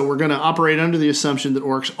 so we're going to operate under the assumption that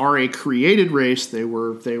orcs are a created race. They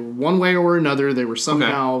were one way or another. They were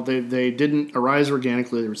somehow they didn't arise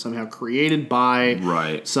organically. They were somehow created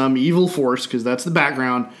by some evil force, because that's the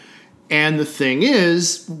background. And the thing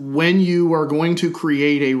is, when you are going to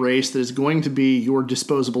create a race that is going to be your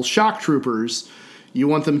disposable shock troopers, you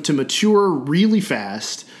want them to mature really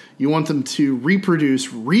fast. You want them to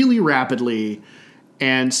reproduce really rapidly.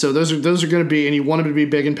 And so those are going to be, and you want them to be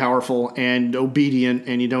big and powerful and obedient,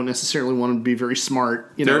 and you don't necessarily want them to be very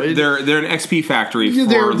smart. They're an XP factory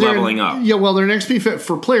for leveling up. Yeah, well, they're an XP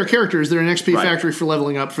for player characters. They're an XP factory for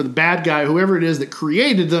leveling up. For the bad guy, whoever it is that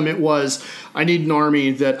created them, it was, I need an army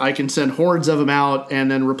that I can send hordes of them out and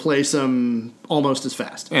then replace them almost as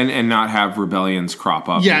fast, and not have rebellions crop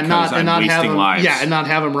up. Yeah, not have them. Lives. Yeah, and not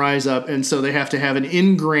have them rise up, and so they have to have an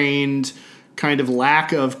ingrained kind of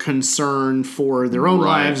lack of concern for their own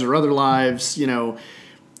lives or other lives,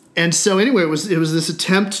 And so anyway, it was this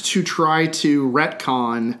attempt to try to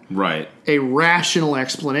retcon a rational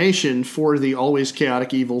explanation for the always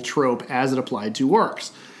chaotic evil trope as it applied to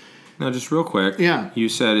orcs. Now, just real quick, you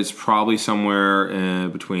said it's probably somewhere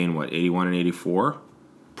between 81 and 84,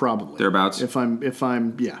 probably thereabouts. If I'm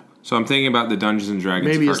So I'm thinking about the Dungeons and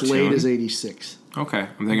Dragons maybe cartoon. as late as 86. Okay,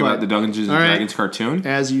 I'm thinking about the Dungeons and Dragons cartoon,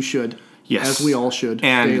 as you should. Yes. As we all should.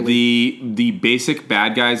 And daily. the basic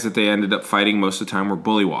bad guys that they ended up fighting most of the time were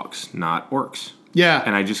bullywugs, not orcs. Yeah.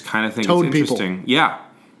 And I just kind of think Toad it's interesting. People. Yeah.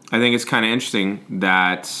 I think it's kind of interesting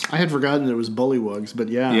that... I had forgotten there was bullywugs, but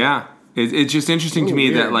yeah. Yeah. It's just interesting to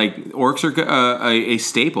me that, orcs are a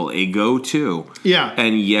staple, a go-to. Yeah.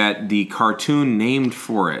 And yet the cartoon named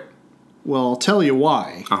for it. Well, I'll tell you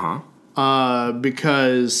why.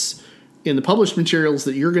 Because in the published materials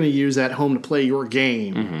that you're going to use at home to play your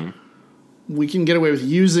game... we can get away with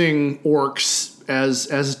using orcs as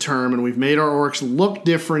a term, and we've made our orcs look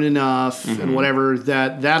different enough and whatever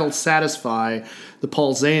that'll satisfy the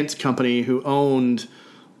Paul Zayant's company, who owned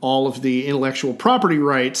all of the intellectual property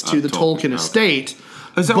rights to the Tolkien estate.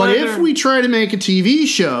 But if we try to make a TV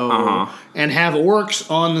show and have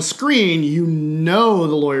orcs on the screen, the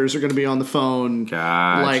lawyers are going to be on the phone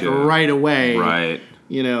right away. Right.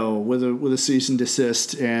 With a cease and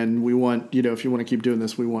desist, and we want, if you want to keep doing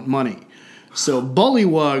this, we want money. So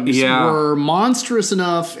bullywugs were monstrous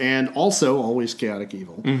enough, and also always chaotic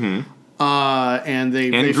evil. And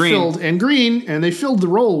they filled the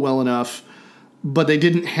role well enough, but they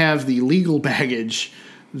didn't have the legal baggage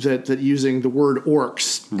that using the word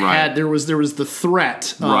orcs had. There was the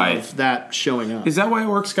threat of that showing up. Is that why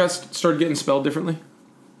orcs started getting spelled differently?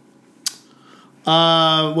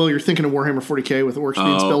 Well, you're thinking of Warhammer 40K with orcs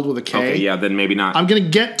being spelled with a K. Okay, yeah, then maybe not. I'm going to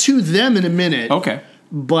get to them in a minute. Okay,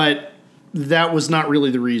 but that was not really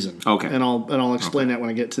the reason. Okay, and I'll explain that when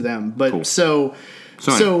I get to them. But cool. So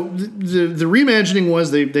the reimagining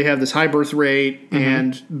was they have this high birth rate,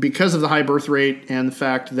 and because of the high birth rate and the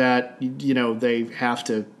fact that they have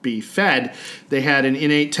to be fed, they had an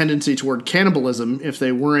innate tendency toward cannibalism. If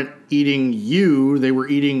they weren't eating you, they were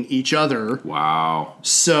eating each other. Wow.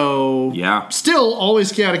 So still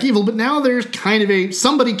always chaotic evil, but now there's kind of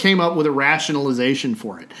somebody came up with a rationalization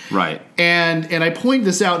for it. Right. And I point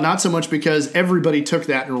this out not so much because everybody took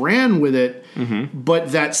that and ran with it,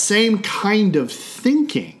 but that same kind of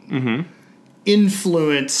thinking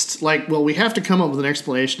influenced, we have to come up with an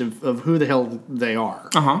explanation of who the hell they are.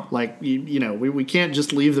 We can't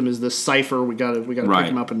just leave them as this cipher. We got to pick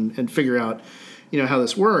them up and figure out how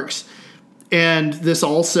this works. And this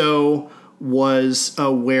also was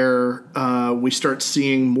where we start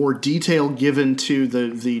seeing more detail given to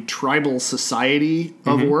the tribal society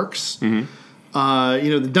of orcs.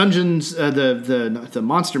 The dungeons, the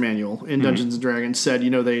monster manual in Dungeons and Dragons said,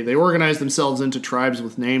 they organize themselves into tribes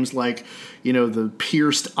with names like, the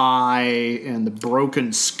pierced eye and the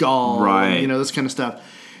broken skull, this kind of stuff.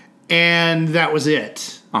 And that was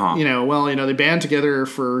it. They band together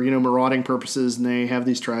for, marauding purposes, and they have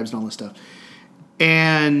these tribes and all this stuff.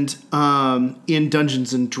 And in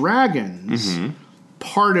Dungeons and Dragons,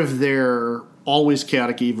 part of their always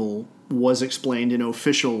chaotic evil was explained in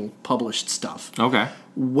official published stuff. Okay.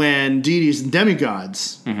 When deities and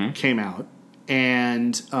demigods came out,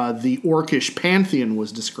 and the orcish pantheon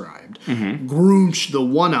was described. Grunch, the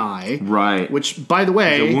One Eye, which, by the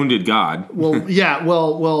way, the wounded god.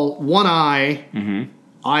 One Eye,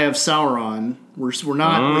 Eye of Sauron. We're still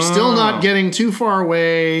not getting too far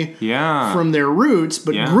away from their roots,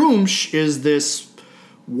 but Grunch is this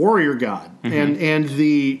warrior god, and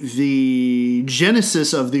the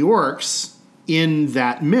genesis of the orcs in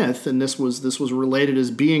that myth, and this was related as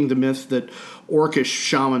being the myth that orcish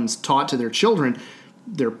shamans taught to their children,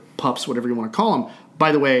 their pups, whatever you want to call them.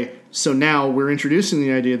 By the way, so now we're introducing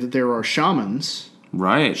the idea that there are shamans,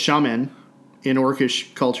 shaman in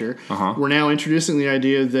orcish culture. We're now introducing the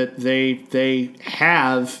idea that they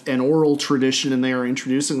have an oral tradition, and they are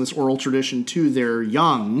introducing this oral tradition to their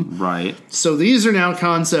young. So these are now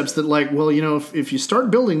concepts that, if you start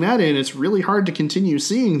building that in, it's really hard to continue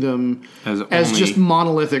seeing them as just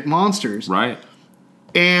monolithic monsters.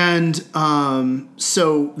 And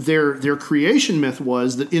so their creation myth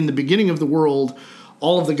was that in the beginning of the world,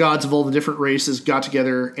 all of the gods of all the different races got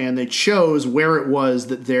together and they chose where it was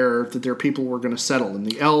that their people were going to settle. And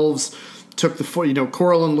the elves took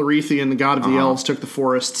Corel and Larethian, the god of the elves, took the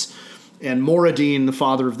forests. And Moradin, the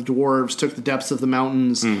father of the dwarves, took the depths of the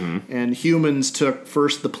mountains, and humans took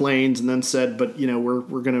first the plains, and then said, "But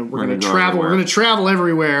we're gonna travel. We're gonna travel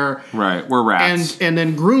everywhere." Right, we're rats. And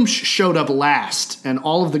then Groomsh showed up last, and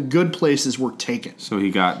all of the good places were taken. So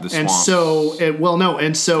he got the swamps.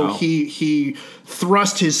 And so he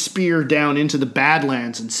thrust his spear down into the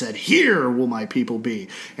Badlands and said, "Here will my people be."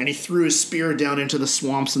 And he threw his spear down into the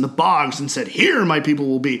swamps and the bogs and said, "Here my people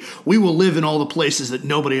will be. We will live in all the places that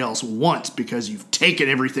nobody else wants because you've taken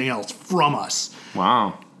everything else from us."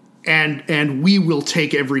 Wow. And we will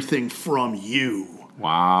take everything from you.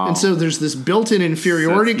 Wow. And so there's this built-in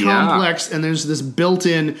inferiority complex, and there's this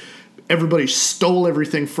built-in everybody stole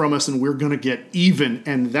everything from us and we're going to get even.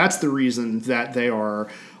 And that's the reason that they are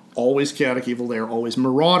always chaotic evil. They are always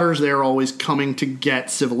marauders. They are always coming to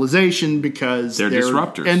get civilization because they're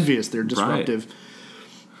disruptors. Envious. They're disruptive. Right.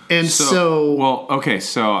 And so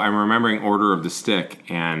I'm remembering Order of the Stick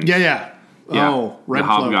and oh, Red the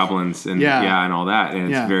Hobgoblins and and all that,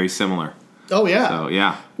 and it's very similar. Oh yeah. So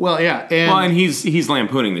yeah. Well yeah, and he's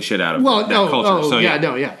lampooning the shit out of that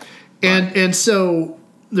culture. And so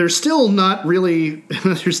there's still not really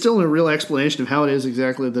there's still no real explanation of how it is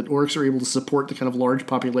exactly that orcs are able to support the kind of large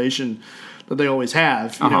population that they always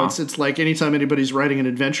have. You know, it's like anytime anybody's writing an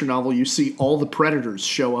adventure novel, you see all the predators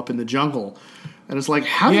show up in the jungle. And it's like,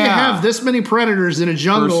 how do you have this many predators in a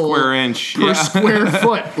jungle per square inch, per square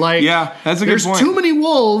foot? Like, that's a good point. There's too many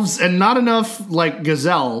wolves and not enough like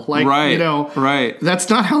gazelle. Like, that's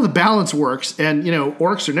not how the balance works. And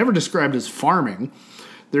orcs are never described as farming.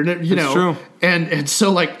 They're true. And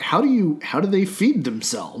so like how do they feed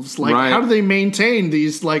themselves? Like how do they maintain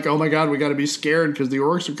these like, oh my god, we got to be scared because the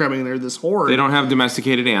orcs are coming and they're this horde. They don't have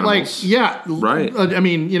domesticated animals. Like I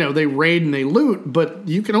mean, they raid and they loot, but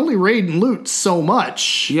you can only raid and loot so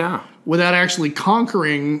much. Yeah. Without actually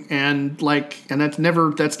conquering and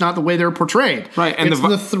that's not the way they're portrayed. Right. And it's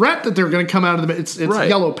the threat that they're going to come out of the it's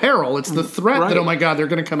yellow peril. It's the threat that, oh my god, they're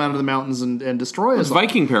going to come out of the mountains and destroy us. It's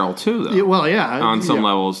Viking peril too, though. On some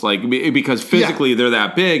levels, like because physically they're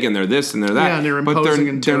that big and they're this and they're that. Yeah, and they're imposing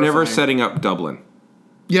and they're never setting up Dublin.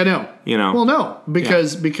 Yeah, no. Well, no,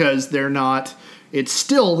 because they're not. It's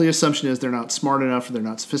still the assumption is they're not smart enough or they're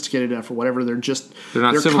not sophisticated enough or whatever. They're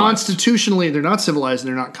constitutionally they're not civilized. And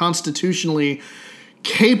they're not constitutionally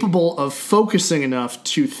capable of focusing enough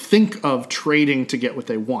to think of trading to get what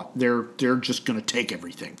they want. They're just going to take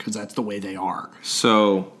everything because that's the way they are.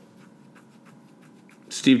 So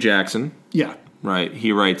Steve Jackson, right?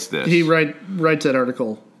 He writes this. He writes that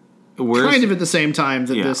article. Kind of at the same time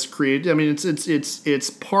that this created. I mean, it's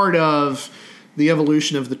part of the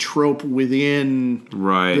evolution of the trope within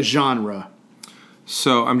the genre.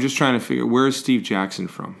 So I'm just trying to figure, where is Steve Jackson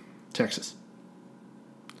from? Texas.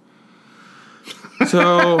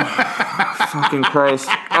 So, fucking Christ.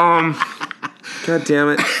 God damn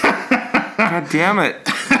it. God damn it.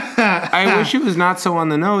 I wish it was not so on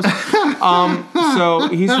the nose. So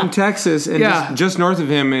he's from Texas, and just north of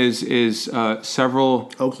him is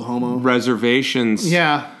several Oklahoma reservations.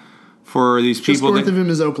 Yeah. For these people, just north of him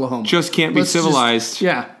is Oklahoma. Just can't be civilized. 6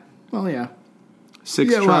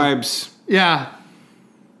 tribes. Yeah.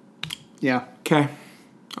 Okay.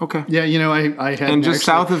 Yeah, I hadn't. And just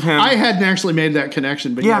south of him, I hadn't actually made that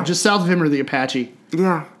connection, but just south of him are the Apache.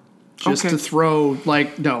 Yeah. Just to throw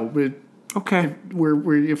we're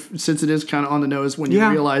since it is kind of on the nose when you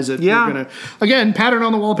realize it. We're gonna again pattern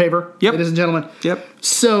on the wallpaper, ladies and gentlemen. Yep.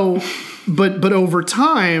 So, but over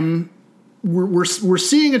time. We're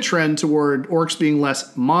seeing a trend toward orcs being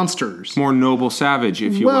less monsters. More noble savage,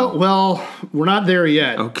 if you will. Well, we're not there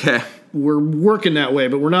yet. Okay. We're working that way,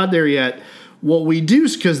 but we're not there yet. What we do,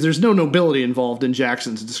 because there's no nobility involved in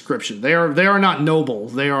Jackson's description. They are not noble.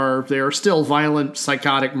 They are still violent,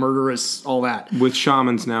 psychotic, murderous, all that. With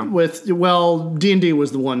shamans now. D&D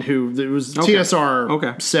was the one who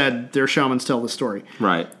TSR said their shamans tell the story.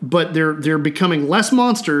 Right. But they're becoming less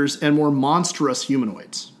monsters and more monstrous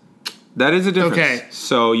humanoids. That is a difference. Okay.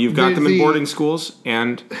 So you've got them in boarding schools,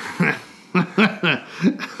 and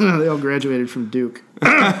they all graduated from Duke.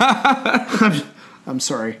 I'm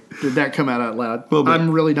sorry. Did that come out loud?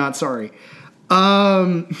 I'm really not sorry.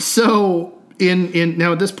 So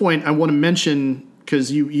now at this point, I want to mention,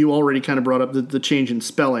 because you already kind of brought up the change in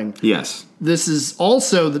spelling. Yes. This is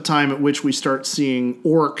also the time at which we start seeing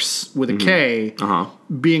orcs with a K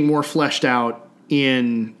being more fleshed out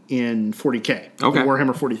in 40K. Okay.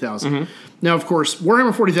 Warhammer 40,000. Now, of course,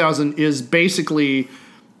 Warhammer 40,000 is basically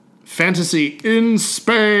fantasy in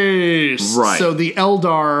space. Right. So the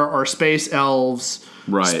Eldar are space elves.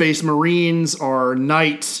 Right. Space Marines are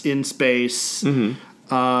knights in space.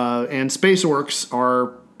 And space orcs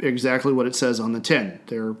are exactly what it says on the tin.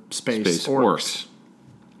 They're space orcs.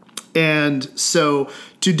 And so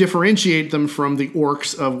to differentiate them from the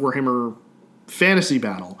orcs of Warhammer Fantasy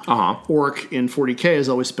Battle, orc in 40K is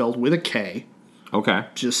always spelled with a K. Okay.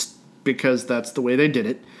 Just because that's the way they did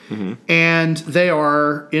it. And they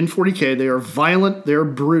are, in 40K, they are violent, they are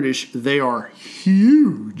brutish, they are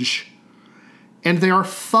huge, and they are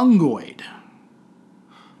fungoid.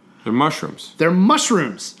 They're mushrooms.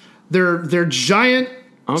 They're giant,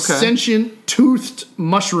 sentient, toothed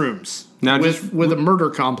mushrooms. Now with a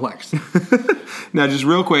murder complex. Now, just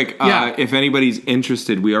real quick, if anybody's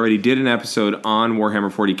interested, we already did an episode on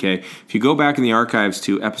Warhammer 40K. If you go back in the archives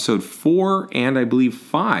to episode 4 and I believe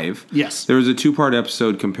 5, yes, there was a 2-part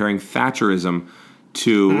episode comparing Thatcherism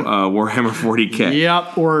to Warhammer 40K.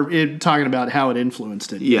 Yep, or talking about how it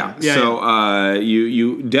influenced it. So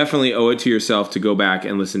you definitely owe it to yourself to go back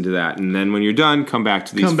and listen to that. And then when you're done, come back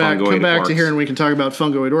to these fungoid orcs. Come back to here and we can talk about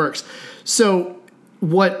fungoid orcs. So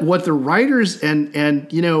what the writers and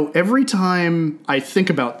every time I think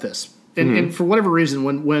about this, and for whatever reason,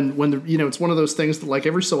 when the, it's one of those things that like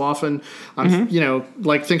every so often I'm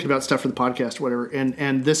like thinking about stuff for the podcast or whatever,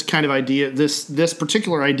 and this kind of idea, this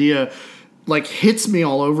particular idea like hits me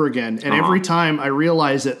all over again, and every time I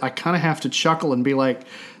realize it, I kind of have to chuckle and be like,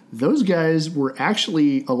 those guys were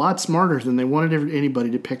actually a lot smarter than they wanted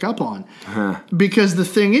anybody to pick up on. Because the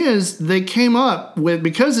thing is, they came up with,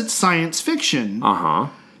 because it's science fiction,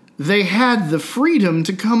 they had the freedom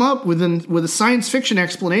to come up with a science fiction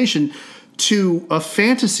explanation to a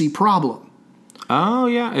fantasy problem. Oh,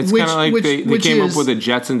 yeah. It's kind of like they came up with a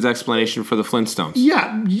Jetsons explanation for the Flintstones.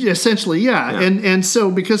 Yeah, essentially, yeah. And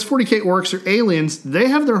so because 40K orcs are aliens, they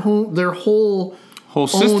have their whole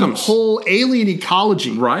systems, whole alien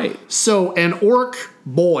ecology. Right. So an orc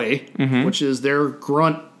boy, which is their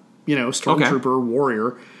grunt, stormtrooper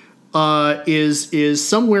warrior, is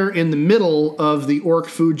somewhere in the middle of the orc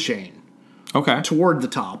food chain. Okay. Toward the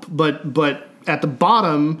top, but at the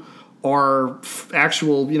bottom are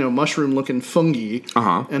actual, mushroom-looking fungi,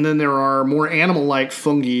 and then there are more animal-like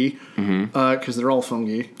fungi, because they're all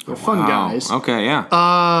fungi. They're fun guys. Okay, yeah.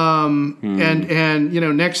 And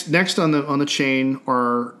next on the chain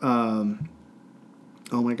are, oh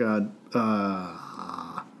my god,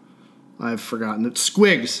 I've forgotten it.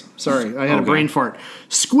 Squigs. Sorry, I had a brain fart.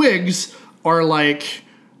 Squigs are like.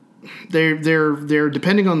 They're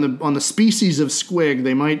depending on the species of squig,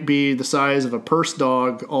 they might be the size of a purse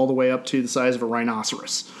dog all the way up to the size of a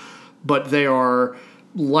rhinoceros. But they are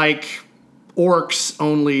like orcs,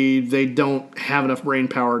 only they don't have enough brain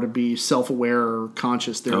power to be self-aware or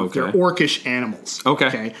conscious. They're orcish animals.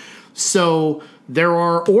 Okay. So there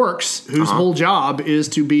are orcs whose whole job is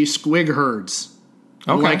to be squig herds.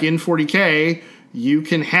 Okay. Like in 40K, you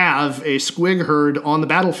can have a squig herd on the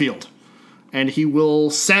battlefield. And he will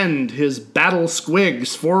send his battle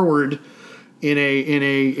squigs forward in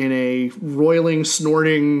a roiling,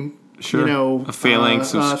 snorting, a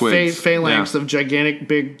phalanx of squigs, phalanx of gigantic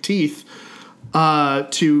big teeth,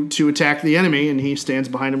 to attack the enemy. And he stands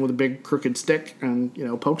behind him with a big crooked stick and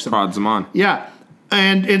pokes him, prods him on. Yeah,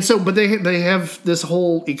 and so, but they have this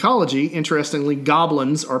whole ecology. Interestingly,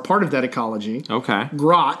 goblins are part of that ecology. Okay,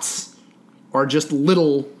 grots are just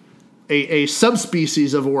little. A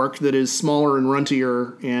subspecies of orc that is smaller and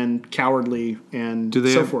runtier and cowardly and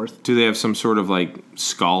so forth. Do they have some sort of like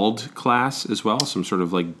skald class as well? Some sort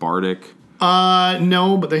of like bardic?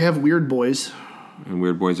 No, but they have weird boys. And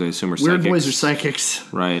weird boys, I assume, are psychics. Weird boys are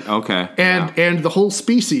psychics. Right, okay. And the whole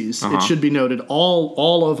species, it should be noted,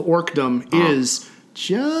 all of orcdom is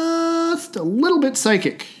just a little bit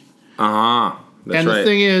psychic. That's and the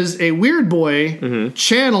thing is, a weird boy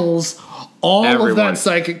channels all of that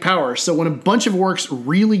psychic power. So when a bunch of orcs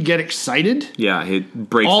really get excited, it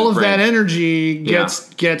breaks all of that energy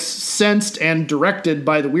gets sensed and directed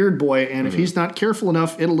by the weird boy, and if he's not careful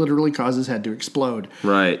enough, it'll literally cause his head to explode.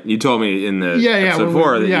 Right. You told me in the episode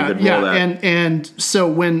 4 that you could roll that. And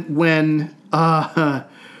so when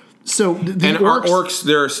so the and orcs,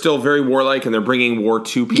 they're still very warlike, and they're bringing war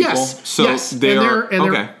to people. Yes. So they are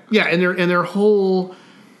okay.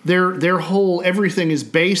 Their whole everything is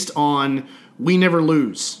based on we never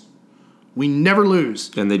lose. We never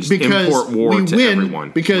lose. And they just import war to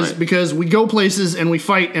everyone. Because we go places and we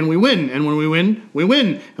fight and we win. And when we win, we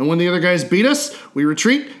win. And when the other guys beat us, we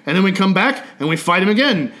retreat. And then we come back and we fight them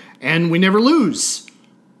again. And we never lose.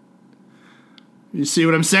 You see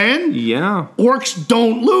what I'm saying? Yeah. Orcs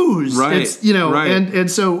don't lose. Right. It's,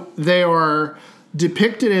 and so they are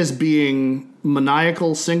depicted as being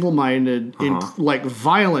maniacal, single-minded,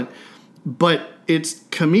 violent, but it's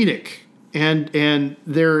comedic. And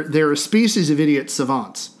they're a species of idiot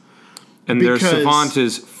savants. And their savant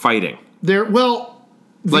is fighting. They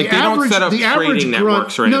don't set up trading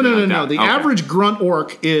networks or anything like that. No. The average grunt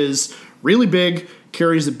orc is really big,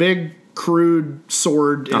 carries a big crude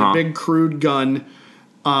sword and a big crude gun,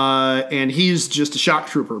 and he's just a shock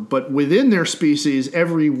trooper. But within their species,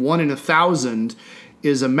 every 1 in 1,000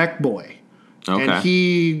 is a mech boy. Okay. And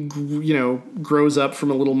he, grows up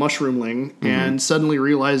from a little mushroomling and suddenly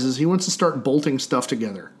realizes he wants to start bolting stuff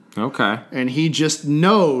together. Okay. And he just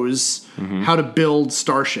knows how to build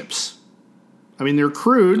starships. I mean, they're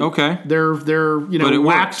crude. Okay. They're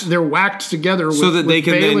whacked. They're whacked together with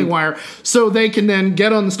baling wire, so they can then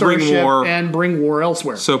get on the starship and bring war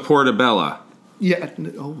elsewhere. So Portobello. Yeah.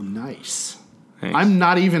 Oh, nice. Thanks. I'm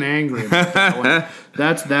not even angry about that one.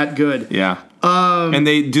 That's that good. Yeah. And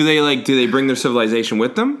do they bring their civilization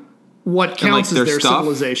with them? What counts as their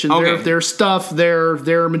civilization? Okay. Their stuff,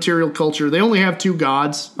 their material culture. They only have 2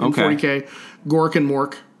 gods in 40K, Gork and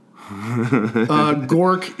Mork.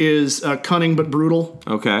 Gork is cunning but brutal.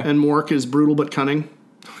 Okay. And Mork is brutal but cunning.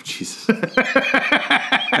 Oh, Jesus.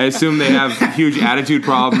 I assume they have huge attitude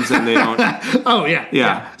problems and they don't. Oh, yeah.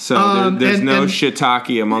 Yeah. So there's no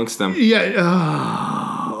shiitake amongst them. Yeah.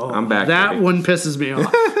 I'm back. That one pisses me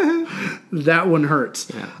off. That one hurts.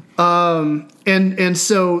 Yeah. And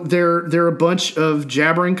so they're a bunch of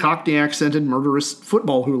jabbering, Cockney accented, murderous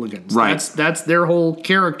football hooligans. Right. That's their whole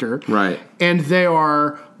character. Right. And they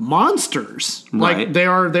are monsters. Right. Like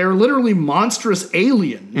they're literally monstrous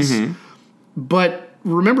aliens. Mm-hmm. But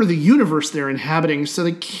remember the universe they're inhabiting, so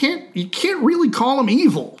you can't really call them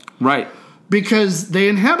evil. Right. Because they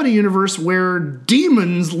inhabit a universe where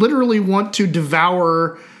demons literally want to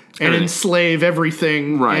devour and enslave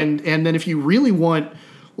everything. Right. And then if you really want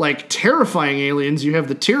like terrifying aliens, you have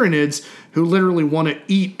the Tyranids who literally want to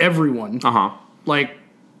eat everyone. Uh-huh. Like,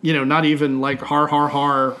 not even like har har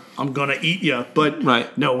har, I'm gonna eat you, but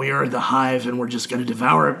no, we are the hive and we're just gonna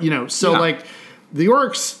devour it. So like the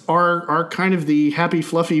orcs are kind of the happy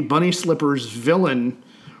fluffy bunny slippers villain,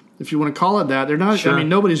 if you want to call it that. They're not. Sure. I mean,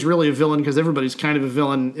 nobody's really a villain because everybody's kind of a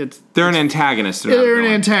villain. They're an antagonist. They're an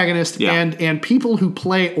antagonist, and people who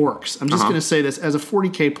play orcs. I'm just going to say this as a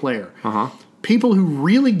 40K player. People who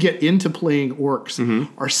really get into playing orcs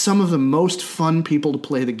are some of the most fun people to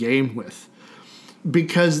play the game with,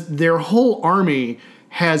 because their whole army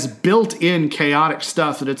has built-in chaotic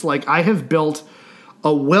stuff that it's like, I have built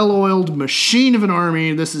a well-oiled machine of an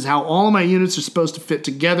army. This is how all my units are supposed to fit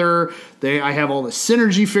together. I have all the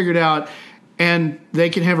synergy figured out, and they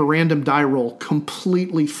can have a random die roll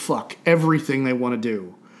completely fuck everything they want to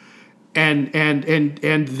do, and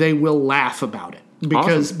they will laugh about it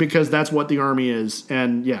because that's what the army is.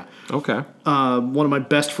 And yeah, okay. One of my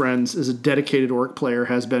best friends is a dedicated orc player,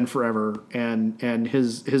 has been forever, and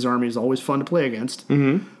his army is always fun to play against.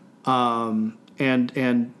 Mm-hmm.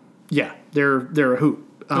 And yeah, they're a hoot.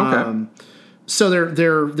 Okay. So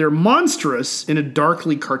they're monstrous in a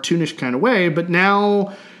darkly cartoonish kind of way, but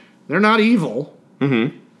now they're not evil.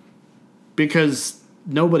 Mm-hmm. Because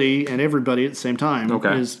nobody and everybody at the same time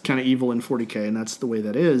is kind of evil in 40K, and that's the way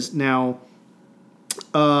that is. Now,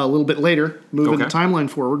 a little bit later, moving the timeline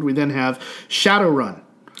forward, we then have Shadowrun.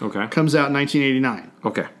 Okay. Comes out in 1989.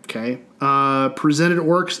 Okay. Okay. Presented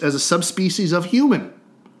orcs as a subspecies of human.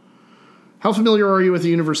 How familiar are you with the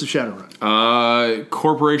universe of Shadowrun?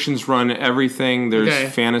 Corporations run everything.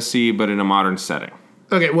 There's fantasy, but in a modern setting.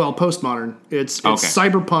 Okay, well, postmodern. It's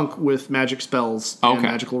cyberpunk with magic spells and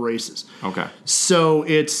magical races. Okay. So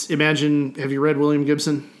have you read William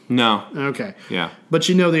Gibson? No. Okay. Yeah. But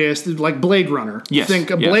the like Blade Runner. Yes. Think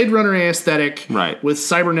a Blade Runner aesthetic with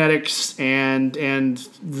cybernetics and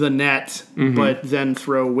the net, but then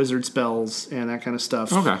throw wizard spells and that kind of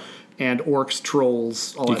stuff. Okay. And orcs,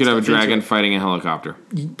 trolls, all that stuff. You could have a dragon fighting a helicopter.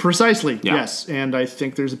 Precisely, yes. And I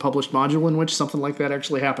think there's a published module in which something like that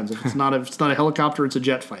actually happens. If it's not a helicopter, it's a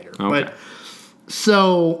jet fighter. Okay. But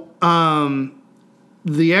so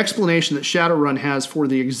the explanation that Shadowrun has for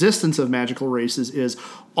the existence of magical races is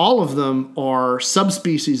all of them are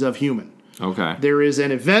subspecies of human. Okay. There is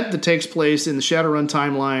an event that takes place in the Shadowrun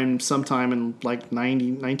timeline sometime in like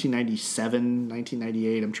 1997,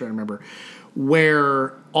 1998, I'm trying to remember,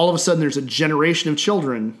 where all of a sudden there's a generation of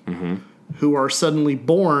children who are suddenly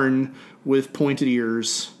born with pointed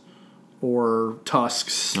ears or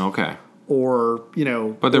tusks. Okay. Or,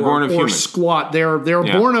 but they're born of human. Or squat. They're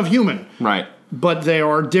born of human. Right. but they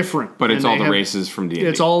are different. But it's all the races from D&D.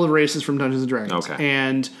 It's all the races from Dungeons & Dragons. Okay.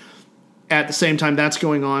 And at the same time that's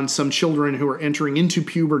going on, some children who are entering into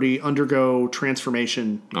puberty undergo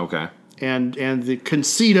transformation. Okay. And the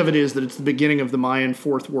conceit of it is that it's the beginning of the Mayan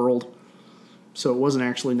fourth world. So it wasn't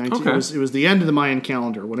actually 19. Okay. It was the end of the Mayan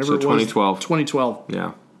calendar, whatever it was. 2012. 2012.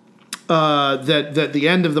 Yeah. That the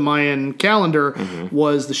end of the Mayan calendar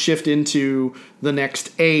was the shift into the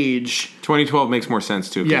next age. 2012 makes more sense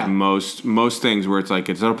too. Because most things where it's like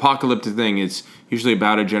it's an apocalyptic thing, it's usually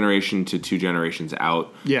about a generation to 2 generations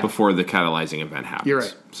out before the catalyzing event happens. You're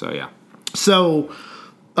right. So yeah.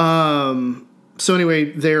 So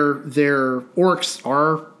anyway, their orcs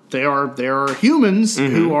are humans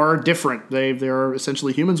who are different. They are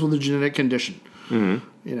essentially humans with a genetic condition. Mm-hmm.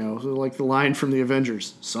 You know, like the line from the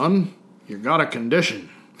Avengers, "Son, you got a condition."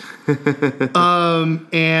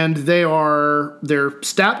 And their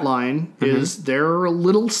stat line is they're a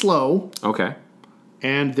little slow. Okay.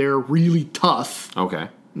 And they're really tough. Okay.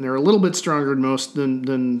 And they're a little bit stronger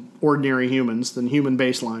than ordinary humans, than human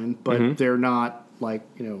baseline, but they're not like,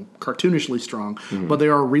 cartoonishly strong, but they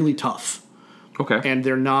are really tough. Okay. And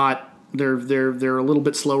they're a little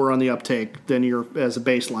bit slower on the uptake than as a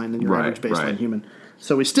baseline than your average baseline human.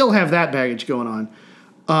 So we still have that baggage going on.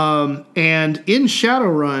 And in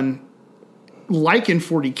Shadowrun, like in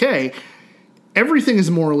 40K, everything is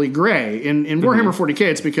morally gray. In Warhammer 40K,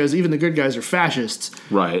 it's because even the good guys are fascists.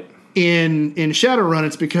 Right. In Shadowrun,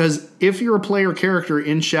 it's because if you're a player character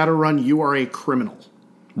in Shadowrun, you are a criminal.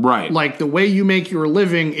 Right. Like, the way you make your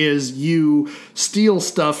living is you steal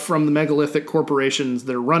stuff from the megalithic corporations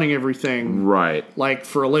that are running everything. Right. Like,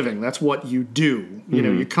 for a living. That's what you do.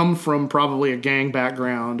 You come from probably a gang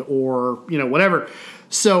background or, whatever.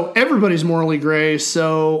 So everybody's morally gray.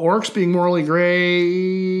 So orcs being morally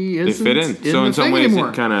gray isn't, they fit in. So in some ways anymore.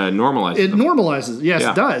 It kind of normalizes It normalizes. Yes,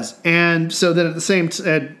 it does. And so then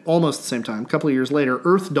at almost the same time, a couple of years later,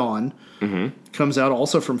 Earth Dawn comes out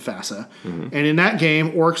also from FASA. And in that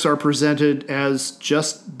game, orcs are presented as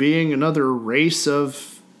just being another race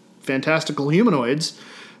of fantastical humanoids.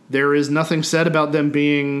 There is nothing said about them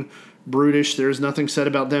being brutish. There's nothing said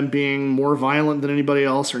about them being more violent than anybody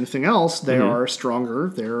else or anything else. They are stronger.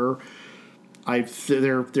 They're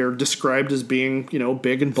described as being,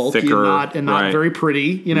 big and bulky, thicker, and not very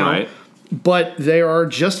pretty, Right. But they are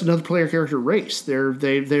just another player character race. They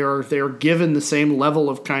are given the same level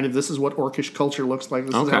of kind of, this is what orcish culture looks like.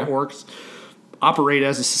 This is how orcs operate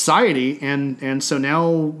as a society, and so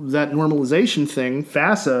now that normalization thing,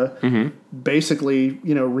 FASA, basically,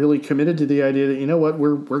 really committed to the idea that,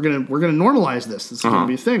 we're gonna normalize this. This is gonna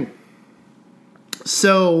be a thing.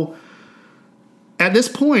 So at this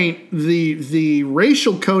point, the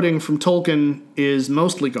racial coding from Tolkien is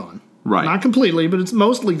mostly gone. Right. Not completely, but it's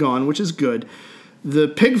mostly gone, which is good. The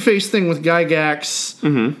pig face thing with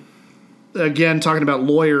Gygax, again, talking about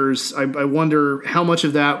lawyers, I wonder how much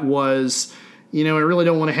of that was, I really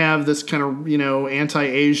don't want to have this kind of,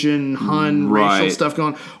 anti-Asian, Hun, racial stuff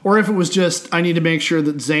going. Or if it was just, I need to make sure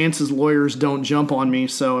that Xanth's lawyers don't jump on me,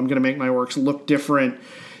 so I'm going to make my orcs look different.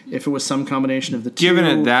 If it was some combination of the two. Given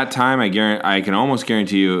at that time, I can almost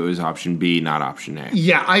guarantee you it was option B, not option A.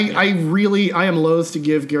 Yeah, I am loath to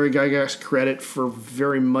give Gary Gygax credit for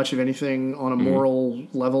very much of anything on a moral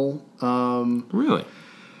level. Really?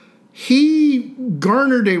 He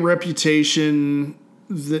garnered a reputation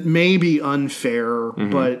that may be unfair,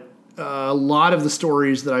 but a lot of the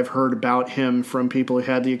stories that I've heard about him from people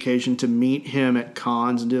who had the occasion to meet him at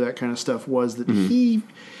cons and do that kind of stuff was that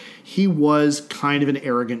he was kind of an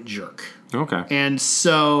arrogant jerk. Okay. And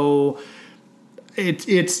so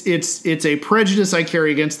it's a prejudice I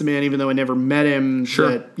carry against the man, even though I never met him.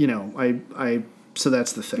 Sure. That, so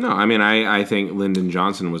that's the thing. No, I mean, I think Lyndon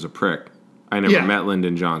Johnson was a prick. I never met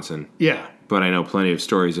Lyndon Johnson. Yeah. But I know plenty of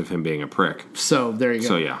stories of him being a prick. So there you go.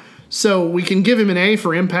 So yeah. So we can give him an A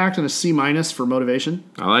for impact and a C- for motivation.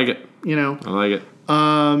 I like it. I like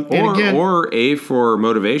it. Or A for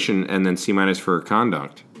motivation and then C- for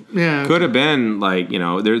conduct. Yeah, could have been like,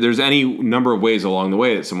 there's any number of ways along the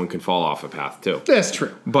way that someone can fall off a path too. That's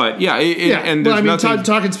true. But and there's nothing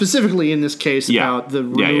talking specifically in this case about the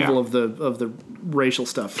removal of the racial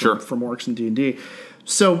stuff from orcs and D&D.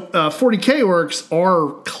 So 40K orcs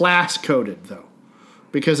are class coded though,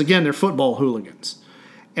 because again they're football hooligans,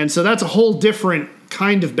 and so that's a whole different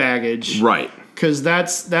kind of baggage, right? Because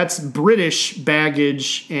that's British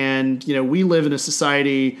baggage, and we live in a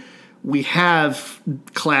society. We have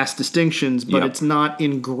class distinctions, but it's not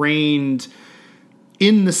ingrained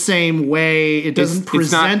in the same way. It doesn't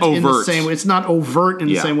present in the same way. It's not overt in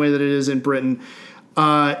the same way that it is in Britain.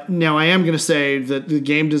 Now, I am going to say that the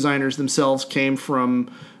game designers themselves came from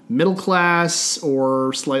middle class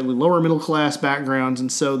or slightly lower middle class backgrounds,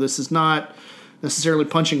 and so this is not necessarily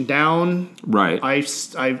punching down. Right. I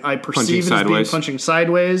perceive it as being punching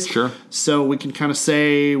sideways. Sure. So we can kind of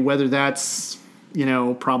say whether that's,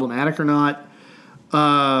 problematic or not.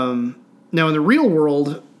 Now, in the real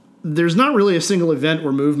world, there's not really a single event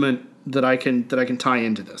or movement that I can tie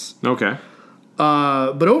into this. Okay.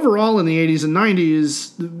 But overall, in the 80s and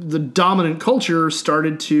 90s, the dominant culture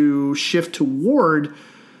started to shift toward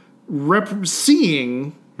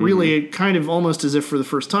seeing, really kind of almost as if for the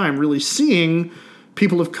first time, really seeing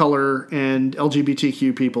people of color and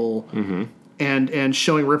LGBTQ people and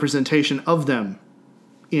showing representation of them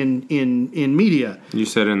in media. You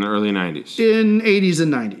said in the early 90s. In 80s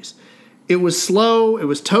and 90s. It was slow. It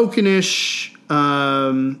was tokenish.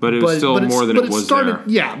 But it was still more than it was there.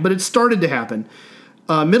 Yeah, but it started to happen.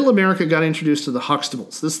 Middle America got introduced to the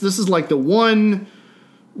Huxtables. This is like the one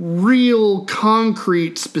real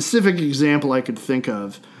concrete specific example I could think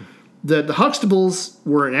of. That the Huxtables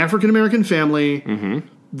were an African-American family. Mm-hmm.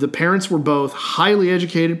 The parents were both highly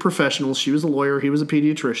educated professionals. She was a lawyer. He was a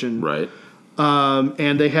pediatrician. Right.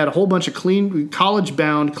 And they had a whole bunch of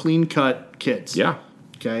college-bound, clean-cut kids. Yeah.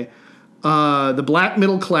 Okay. The black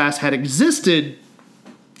middle class had existed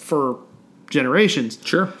for generations.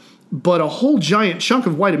 Sure. But a whole giant chunk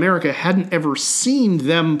of white America hadn't ever seen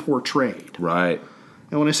them portrayed. Right.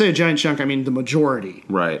 And when I say a giant chunk, I mean the majority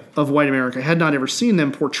of white America had not ever seen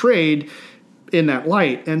them portrayed in that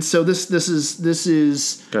light. And so this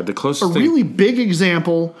is God, the closest really big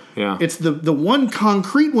example. Yeah. It's the one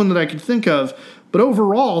concrete one that I could think of. But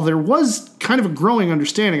overall, there was kind of a growing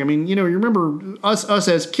understanding. I mean, you remember us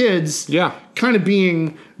as kids kind of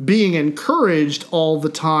being encouraged all the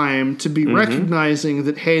time to be recognizing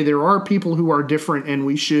that, hey, there are people who are different and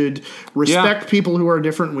we should respect people who are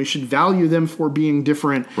different and we should value them for being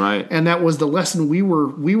different. Right. And that was the lesson we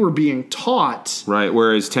were being taught. Right,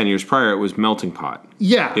 whereas 10 years prior, it was melting pot.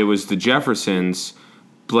 Yeah. It was the Jeffersons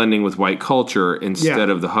blending with white culture instead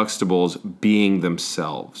of the Huxtables being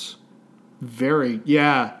themselves.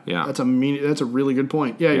 Yeah. That's a really good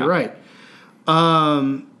point. Yeah, you're right.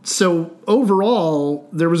 So overall,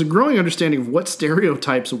 there was a growing understanding of what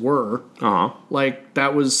stereotypes were. Like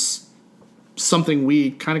that was something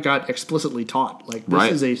we kind of got explicitly taught. Like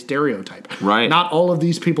this is a stereotype. Right. Not all of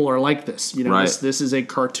these people are like this. This is a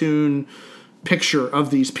cartoon picture of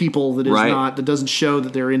these people that is that doesn't show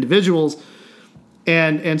that they're individuals.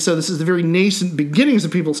 And so this is the very nascent beginnings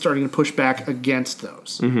of people starting to push back against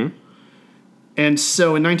those. Mm-hmm. And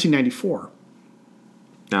so in 1994.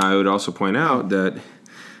 Now, I would also point out that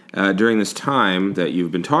during this time that you've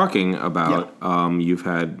been talking about, you've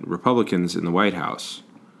had Republicans in the White House.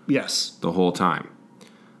 Yes. The whole time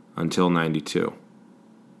until 92.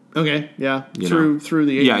 Okay, yeah. Through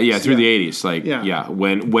the 80s. Yeah, through the 80s.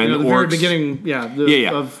 When the Orcs... very beginning,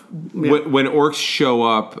 When Orcs show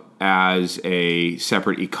up as a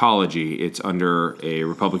separate ecology, it's under a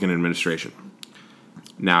Republican administration.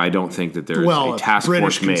 Now, I don't think that there's a task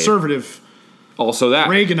British force made. Conservative. Also that.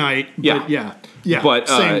 Reaganite. Yeah. But,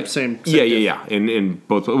 same. Yeah. In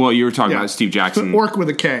both. Well, you were talking about Steve Jackson. Orc with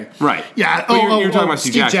a K. Right. Yeah. You're talking about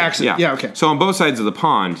Steve Jackson. Yeah, okay. So on both sides of the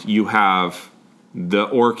pond, you have the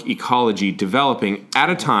orc ecology developing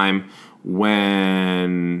at a time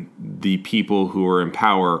when the people who were in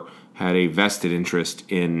power had a vested interest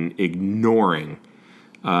in ignoring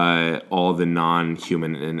all the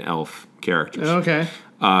non-human and elf characters. Okay.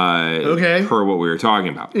 Per what we were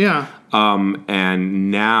talking about. Yeah.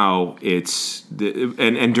 And now it's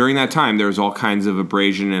and during that time there was all kinds of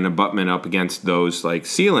abrasion and abutment up against those like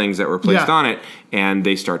ceilings that were placed on it, and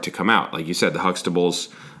they start to come out. Like you said, the Huxtables,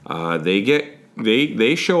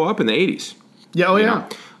 they show up in the 80s. Yeah.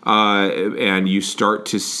 And you start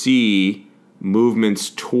to see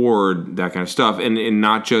movements toward that kind of stuff, and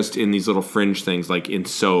not just in these little fringe things like in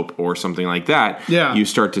soap or something like that. Yeah, you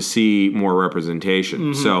start to see more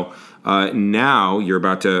representation. Mm-hmm. So now you're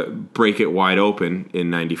about to break it wide open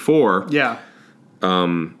in 94. Yeah,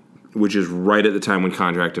 which is right at the time when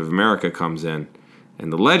Contract of America comes in,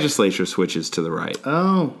 and the legislature switches to the right.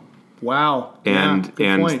 Oh, wow! And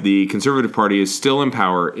the Conservative Party is still in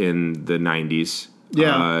power in the 90s.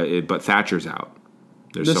 Yeah, but Thatcher's out.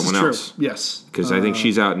 There's someone else. Yes. Because I think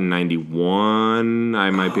she's out in 91. I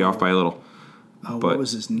might be off by a little. What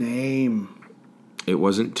was his name? It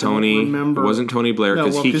wasn't Tony. It wasn't Tony Blair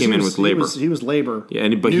because he came in with Labor. He was Labor.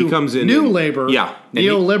 Yeah, but he comes in. New Labor. Yeah.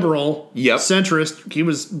 Neoliberal. Centrist. He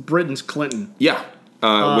was Britain's Clinton. Yeah.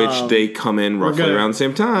 Which they come in roughly around the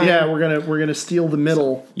same time. Yeah, we're gonna steal the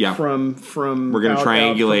middle. From we're gonna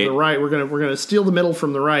triangulate from the right. We're gonna steal the middle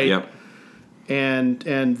from the right. Yep.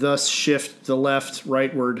 and thus shift the left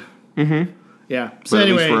rightward. Mm-hmm. Yeah. So but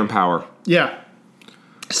anyway, at least we're in power. Yeah.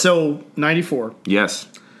 So 94. Yes.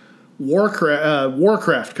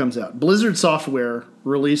 Warcraft comes out. Blizzard Software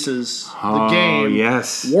releases the game.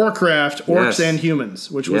 Yes. Warcraft, Orcs and Humans,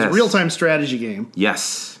 which was a real-time strategy game.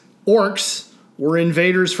 Yes. Orcs were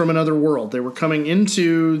invaders from another world. They were coming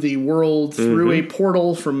into the world through a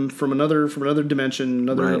portal from another dimension,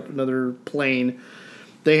 another plane.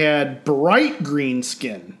 They had bright green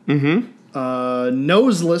skin,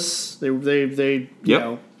 noseless. They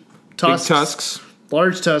tusks, big tusks,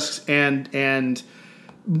 large tusks, and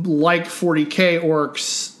like 40K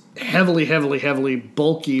orcs, heavily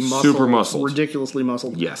bulky, super muscled, ridiculously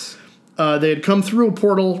muscled. Yes, they had come through a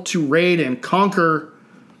portal to raid and conquer,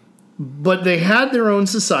 but they had their own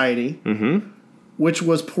society, which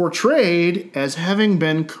was portrayed as having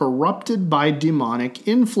been corrupted by demonic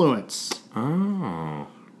influence. Oh.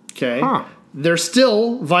 Okay. Huh. They're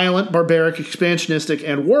still violent, barbaric, expansionistic,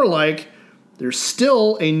 and warlike. There's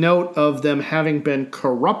still a note of them having been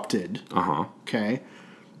corrupted. Okay.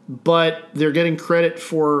 But they're getting credit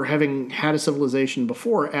for having had a civilization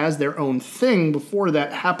before as their own thing before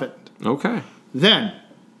that happened. Okay. Then,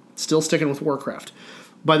 still sticking with Warcraft.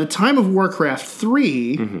 By the time of Warcraft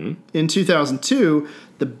 3, in 2002,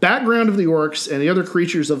 the background of the orcs and the other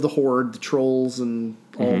creatures of the Horde, the trolls and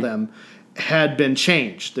all of them, had been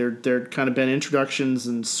changed. There'd kind of been introductions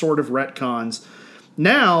and sort of retcons.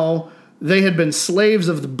 Now, they had been slaves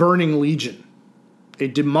of the Burning Legion, a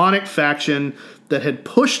demonic faction that had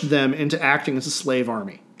pushed them into acting as a slave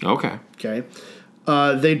army. Okay.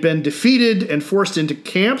 They'd been defeated and forced into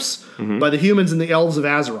camps by the humans and the elves of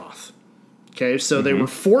Azeroth. Okay, so they were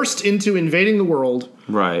forced into invading the world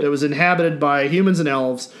that was inhabited by humans and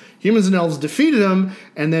elves. Humans and elves defeated them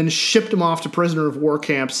and then shipped them off to prisoner of war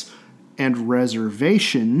camps and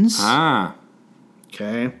reservations.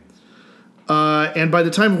 Okay. And by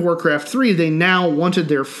the time of Warcraft 3, they now wanted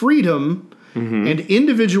their freedom, and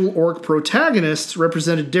individual orc protagonists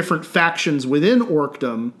represented different factions within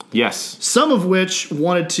orcdom. Yes. Some of which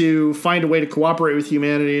wanted to find a way to cooperate with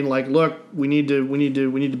humanity and like, look, we need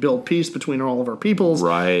to build peace between all of our peoples.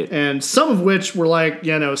 Right. And some of which were like,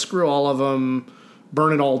 screw all of them,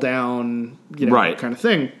 burn it all down, kind of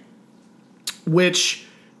thing. Which,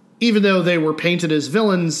 even though they were painted as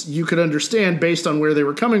villains, you could understand based on where they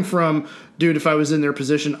were coming from. Dude, if I was in their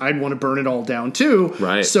position, I'd want to burn it all down too.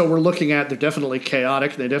 Right. So we're looking at, they're definitely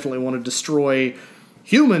chaotic. They definitely want to destroy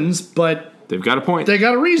humans, but they've got a point. They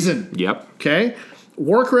got a reason. Yep. Okay.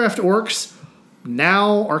 Warcraft orcs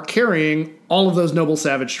now are carrying all of those noble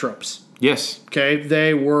savage tropes. Yes. Okay.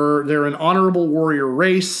 They're an honorable warrior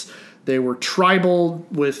race. They were tribal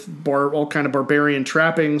with all kind of barbarian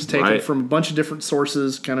trappings taken from a bunch of different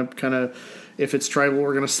sources. Kind of, if it's tribal,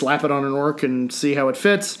 we're going to slap it on an orc and see how it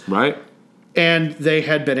fits. Right. And they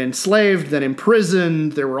had been enslaved, then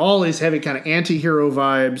imprisoned. There were all these heavy kind of anti-hero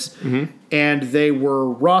vibes. And they were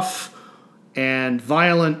rough and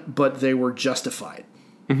violent, but they were justified.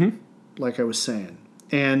 Like I was saying.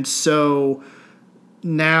 And so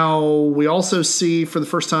now we also see, for the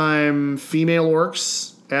first time, female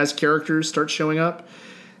orcs as characters start showing up.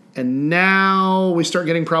 And now we start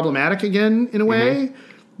getting problematic again, in a way,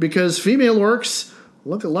 because female orcs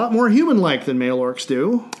look a lot more human-like than male orcs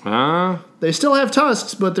do. They still have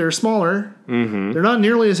tusks, but they're smaller. They're not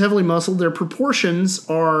nearly as heavily muscled. Their proportions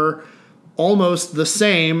are almost the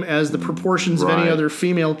same as the proportions of any other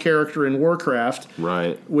female character in Warcraft.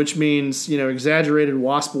 Right. Which means, exaggerated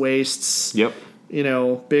wasp waists. Yep.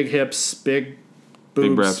 Big hips, big boobs,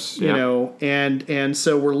 big breasts, and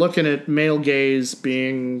so we're looking at male gaze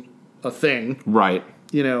being a thing. Right.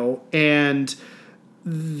 And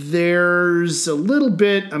there's a little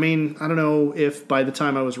bit, I don't know if by the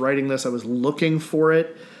time I was writing this I was looking for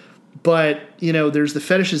it, but, there's the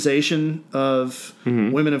fetishization of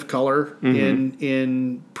women of color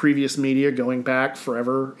in previous media going back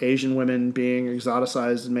forever. Asian women being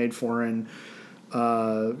exoticized and made foreign.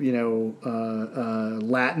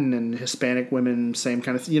 Latin and Hispanic women, same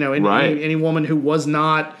kind of thing. Any woman who was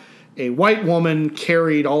not a white woman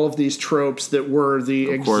carried all of these tropes that were the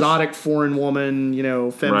exotic foreign woman,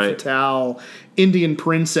 femme fatale, Indian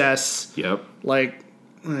princess. Yep.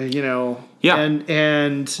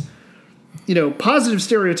 And positive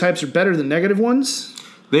stereotypes are better than negative ones.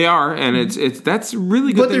 They are, and it's that's a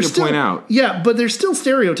really good thing to point out. Yeah, but there's still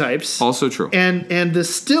stereotypes. Also true. And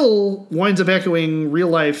this still winds up echoing real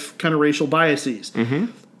life kind of racial biases.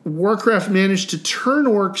 Warcraft managed to turn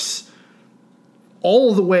orcs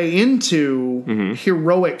all the way into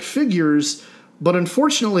heroic figures, but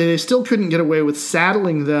unfortunately they still couldn't get away with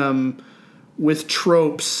saddling them with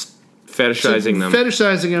tropes fetishizing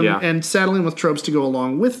them, and saddling with tropes to go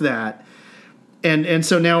along with that. And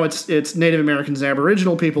so now it's Native Americans and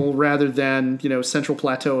Aboriginal people rather than, Central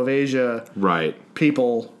Plateau of Asia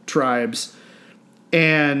people, tribes.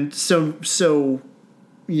 And so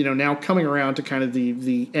now coming around to kind of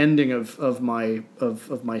the ending of my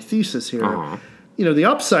thesis here, the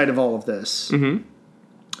upside of all of this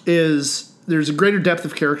is there's a greater depth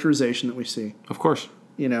of characterization that we see. Of course.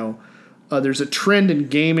 There's a trend in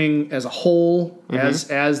gaming as a whole,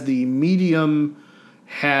 as the medium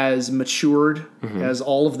has matured, as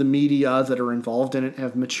all of the media that are involved in it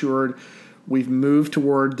have matured. We've moved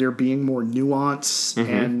toward there being more nuance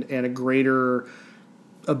and a greater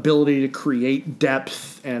ability to create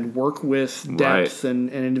depth and work with depth and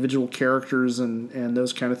individual characters and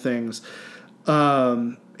those kind of things.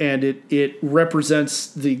 And it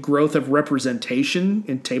represents the growth of representation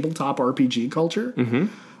in tabletop RPG culture.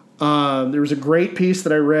 There was a great piece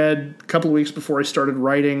that I read a couple of weeks before I started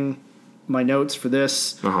writing my notes for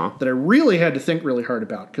this that I really had to think really hard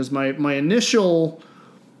about, because my initial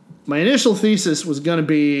thesis was going to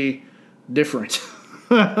be different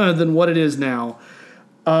than what it is now.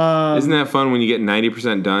 Isn't that fun when you get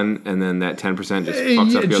 90% done and then that 10% just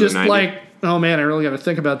fucks up the other 90%? Like, oh man, I really got to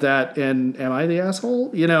think about that. And am I the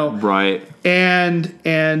asshole? Right. And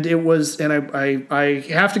it was, and I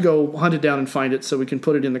have to go hunt it down and find it so we can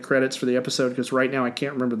put it in the credits for the episode, because right now I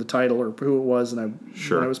can't remember the title or who it was. And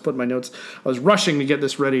when I was putting my notes, I was rushing to get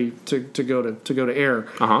this ready to go to air.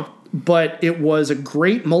 But it was a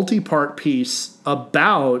great multi-part piece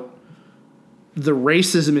about the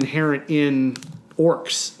racism inherent in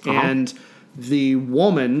orcs, and the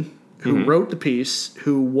woman who wrote the piece,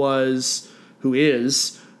 who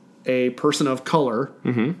is a person of color,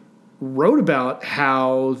 wrote about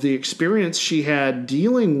how the experience she had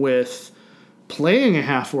dealing with playing a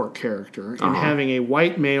half-orc character and having a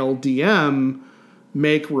white male DM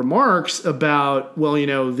make remarks about, well,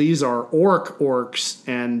 these are orcs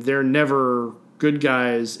and they're never good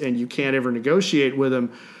guys and you can't ever negotiate with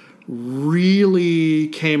them, really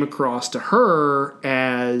came across to her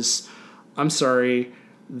as, I'm sorry,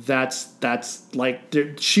 that's like,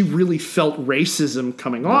 she really felt racism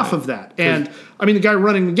coming off of that. And I mean, the guy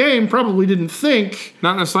running the game probably didn't think,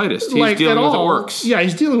 not in the slightest, he's dealing with orcs. Yeah,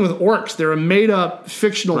 he's dealing with orcs. They're a made up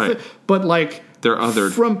fictional thing, but like they're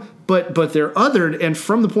othered but they're othered, and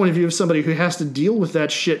from the point of view of somebody who has to deal with that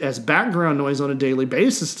shit as background noise on a daily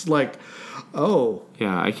basis, it's like, oh.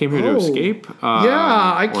 Yeah, I came here to escape.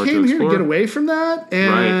 I came here to get away from that,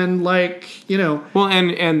 and Well,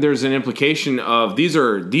 and there's an implication of these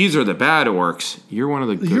are the bad orcs. You're one of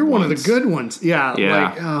the good ones. You're one of the good ones. Yeah. Yeah.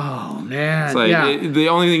 Like, oh man. It's like the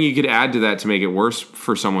only thing you could add to that to make it worse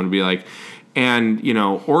for someone would be like, and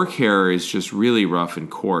orc hair is just really rough and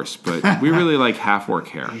coarse, but we really like half orc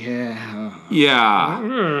hair. Yeah.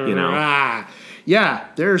 Yeah. Yeah.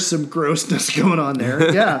 There's some grossness going on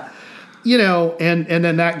there. Yeah. And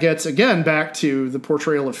then that gets, again, back to the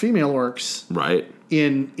portrayal of female orcs. Right.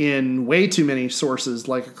 In way too many sources,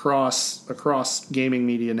 like across gaming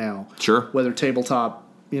media now. Sure. Whether tabletop,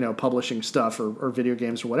 publishing stuff or video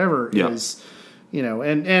games or whatever is,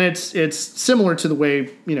 and it's similar to the way,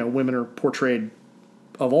 women are portrayed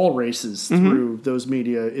of all races through those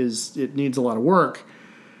media. It needs a lot of work.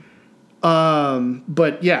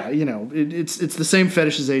 But yeah, it's the same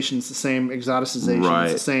fetishization, it's the same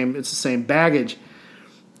exoticization, it's the same baggage.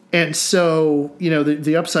 And so,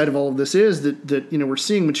 the upside of all of this is that we're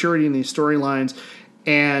seeing maturity in these storylines,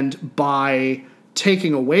 and by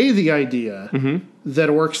taking away the idea that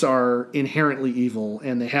orcs are inherently evil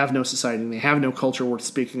and they have no society and they have no culture worth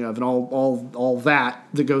speaking of and all that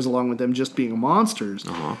goes along with them just being monsters,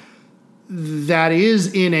 that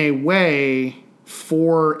is in a way,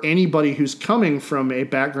 for anybody who's coming from a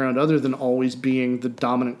background other than always being the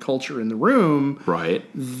dominant culture in the room,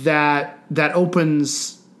 that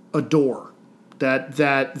opens a door.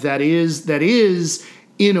 That is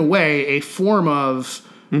in a way a form of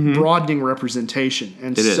broadening representation,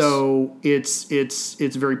 and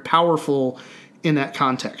it's very powerful in that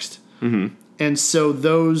context. And so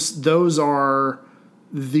those are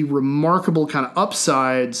the remarkable kind of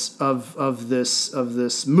upsides of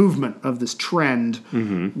this movement, of this trend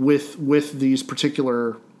with these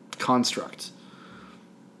particular constructs.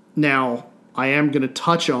 Now, I am going to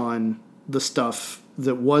touch on the stuff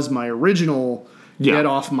that was my original get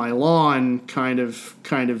off my lawn kind of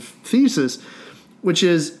thesis, which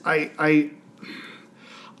is I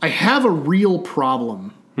have a real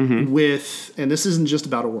problem with, and this isn't just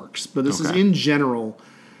about orcs, but this is in general,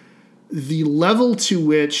 the level to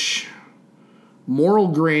which moral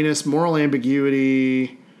grayness, moral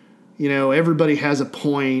ambiguity, everybody has a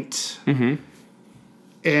point. Mm-hmm.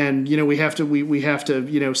 And, we have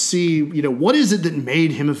to, see, what is it that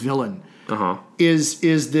made him a villain? Uh-huh. Has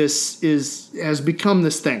become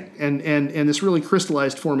this thing. And this really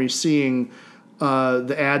crystallized for me seeing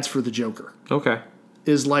the ads for the Joker. Okay.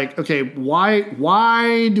 Is like, okay,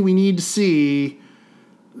 why do we need to see...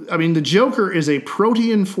 I mean, the Joker is a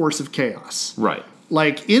protean force of chaos. Right.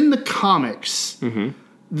 Like, in the comics... Mm-hmm.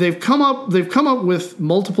 They've come up with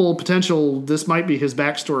multiple potential, this might be his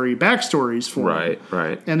backstories for him.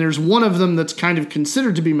 Right. And there's one of them that's kind of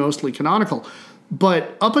considered to be mostly canonical.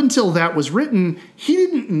 But up until that was written, he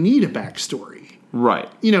didn't need a backstory. Right.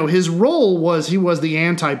 His role was he was the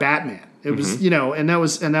anti-Batman. It was,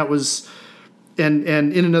 and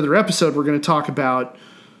in another episode we're going to talk about,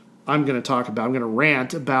 I'm going to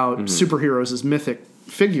rant about superheroes as mythic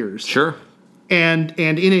figures. Sure. And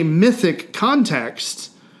in a mythic context,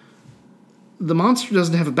 the monster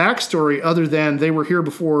doesn't have a backstory other than they were here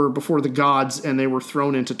before the gods and they were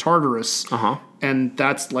thrown into Tartarus. Uh-huh. And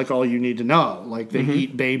that's like all you need to know. Like they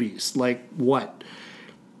eat babies. Like what?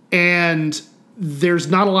 And there's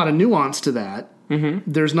not a lot of nuance to that.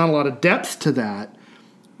 Mm-hmm. There's not a lot of depth to that.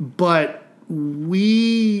 But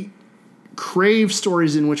we crave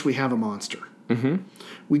stories in which we have a monster. Mm-hmm.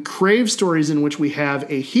 We crave stories in which we have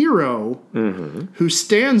a hero who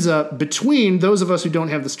stands up between those of us who don't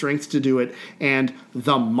have the strength to do it and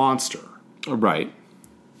the monster. Right.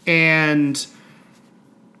 And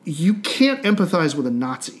you can't empathize with a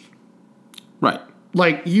Nazi. Right.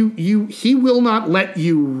 Like he will not let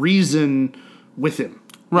you reason with him.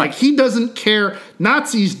 Right. Like he doesn't care.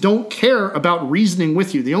 Nazis don't care about reasoning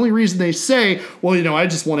with you. The only reason they say, well, I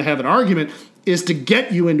just want to have an argument is to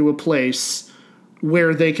get you into a place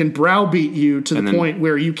where they can browbeat you to the point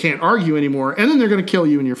where you can't argue anymore, and then they're going to kill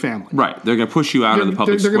you and your family. Right. They're going to push you out of the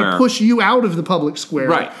public square. They're going to push you out of the public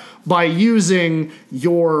square by using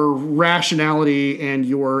your rationality and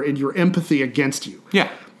your empathy against you.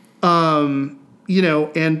 Yeah. And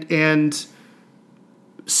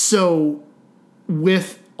so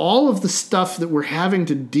with all of the stuff that we're having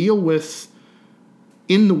to deal with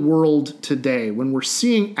in the world today, when we're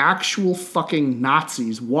seeing actual fucking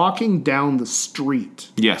Nazis walking down the street.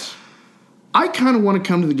 Yes. I kind of want to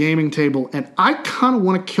come to the gaming table and I kind of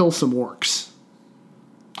want to kill some orcs.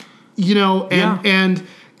 And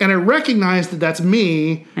I recognize that that's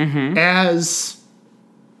me as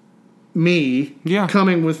me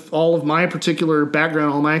coming with all of my particular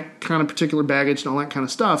background, all my kind of particular baggage and all that kind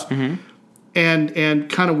of stuff. Mm-hmm. And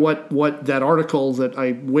kind of what that article that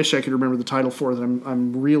I wish I could remember the title for that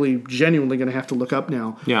I'm really genuinely going to have to look up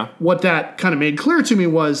now. Yeah. What that kind of made clear to me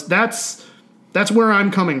was that's where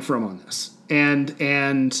I'm coming from on this. And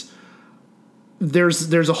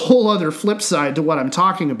there's a whole other flip side to what I'm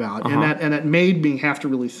talking about, and that made me have to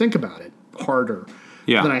really think about it harder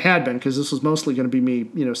than I had been, because this was mostly going to be me,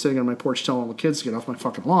 sitting on my porch telling all the kids to get off my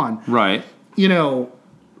fucking lawn. Right.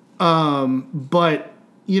 But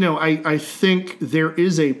I think there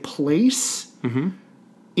is a place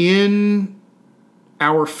in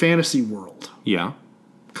our fantasy world. Yeah.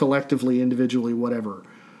 Collectively, individually, whatever,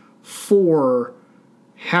 for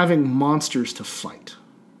having monsters to fight.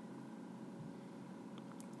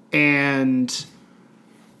 And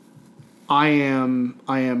I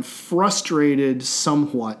am frustrated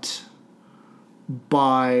somewhat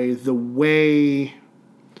by the way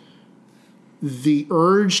the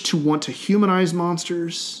urge to want to humanize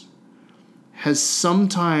monsters has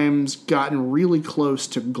sometimes gotten really close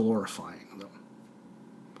to glorifying them.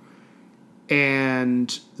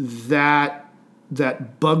 And that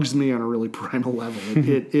bugs me on a really primal level.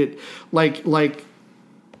 It like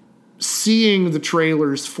seeing the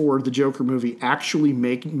trailers for the Joker movie actually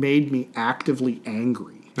made me actively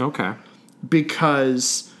angry. Okay.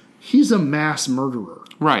 Because he's a mass murderer.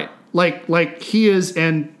 Right. Like he is,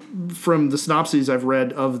 and from the synopses I've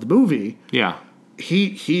read of the movie,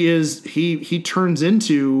 he turns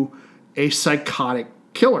into a psychotic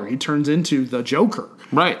killer. He turns into the Joker.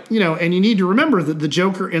 Right. And you need to remember that the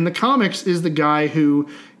Joker in the comics is the guy who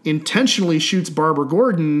intentionally shoots Barbara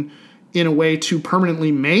Gordon in a way to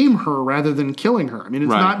permanently maim her rather than killing her. I mean, it's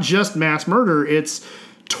not just mass murder, it's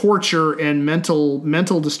torture and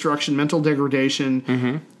mental destruction, mental degradation.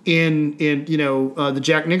 Mm-hmm. In the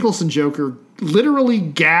Jack Nicholson Joker literally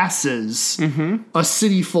gasses a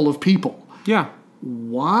city full of people. Yeah.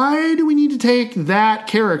 Why do we need to take that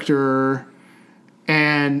character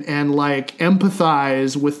and like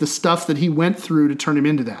empathize with the stuff that he went through to turn him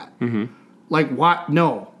into that? Mm-hmm. Like, what?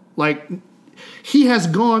 No. Like, he has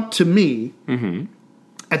gone, to me,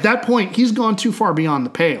 at that point, he's gone too far beyond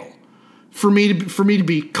the pale for me to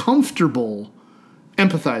be comfortable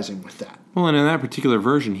empathizing with that. Well, and in that particular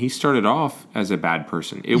version, he started off as a bad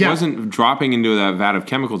person. It wasn't dropping into that vat of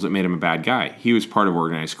chemicals that made him a bad guy. He was part of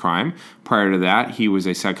organized crime. Prior to that, he was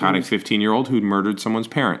a psychotic 15-year-old who'd murdered someone's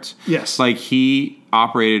parents. Yes. Like, he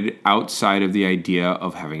operated outside of the idea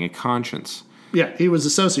of having a conscience. Yeah, he was a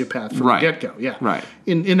sociopath from the get-go. Yeah, right.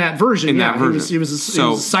 In that version, he was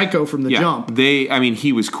a psycho from the jump.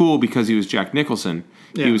 He was cool because he was Jack Nicholson.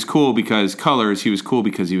 Yeah. He was cool because colors. He was cool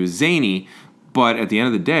because he was zany. But at the end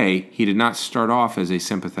of the day, he did not start off as a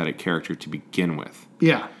sympathetic character to begin with.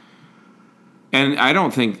 Yeah. And I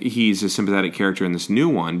don't think he's a sympathetic character in this new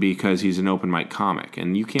one because he's an open mic comic,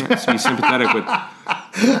 and you can't be sympathetic with.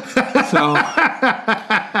 So,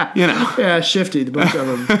 Yeah, shifty, the bunch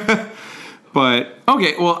of them. But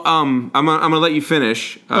okay, well, I'm gonna let you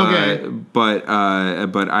finish. Okay. But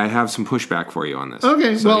I have some pushback for you on this.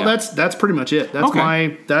 Okay. So, that's pretty much it.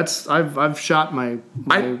 I've shot my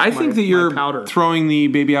I think that you're powder. Throwing the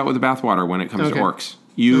baby out with the bathwater when it comes to orcs.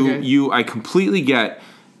 I completely get,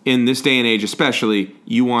 in this day and age especially,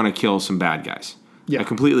 you want to kill some bad guys. Yeah. I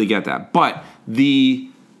completely get that. But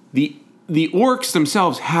the orcs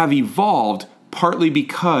themselves have evolved partly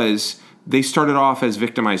because they started off as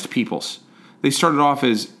victimized peoples. They started off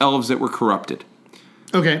as elves that were corrupted.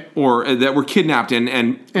 Okay. Or that were kidnapped and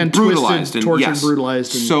brutalized. Twisted, tortured,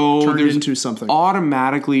 brutalized, and turned into something.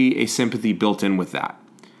 Automatically a sympathy built in with that.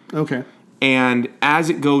 Okay. And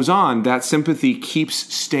as it goes on, that sympathy keeps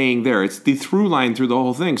staying there. It's the through line through the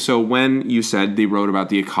whole thing. So when you said they wrote about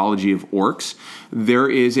the ecology of orcs, there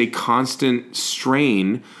is a constant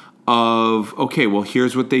strain of, okay, well,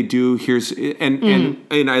 here's what they do.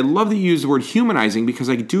 And I love that you use the word humanizing because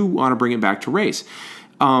I do want to bring it back to race.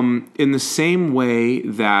 In the same way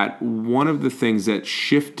that one of the things that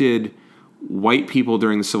shifted white people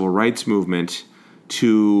during the civil rights movement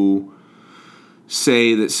to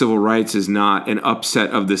say that civil rights is not an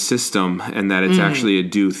upset of the system and that it's actually a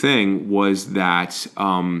due thing was that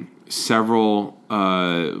several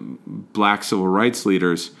black civil rights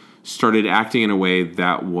leaders started acting in a way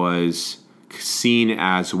that was seen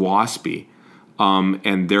as waspy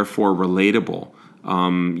and therefore relatable.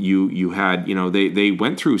 You had, they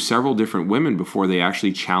went through several different women before they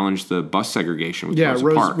actually challenged the bus segregation with Rosa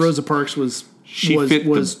Parks. Rosa Parks was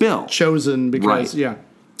the bill. Chosen because,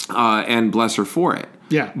 and bless her for it.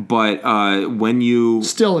 Yeah. But when you...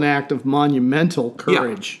 Still an act of monumental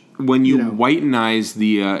courage. Yeah. When you whitenize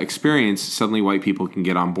the experience, suddenly white people can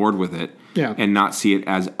get on board with it and not see it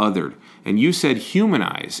as othered. And you said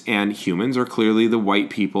humanize, and humans are clearly the white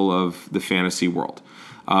people of the fantasy world.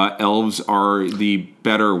 Elves are the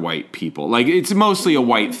better white people. Like, it's mostly a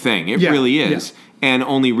white thing. It really is. Yeah. And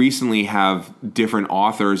only recently have different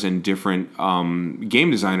authors and different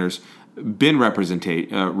game designers been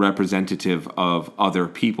representative of other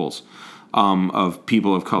peoples, of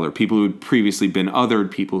people of color, people who had previously been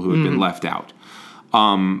othered, people who had been left out.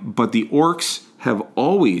 But the orcs have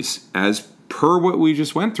always, as per what we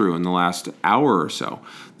just went through in the last hour or so,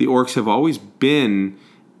 the orcs have always been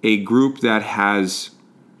a group that has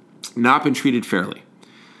not been treated fairly.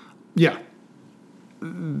 Yeah.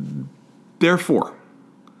 Therefore,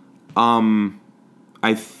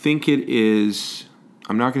 I think it is,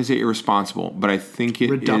 I'm not going to say irresponsible, but I think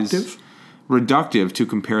it is reductive to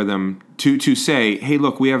compare them, to say, hey,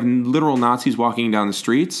 look, we have literal Nazis walking down the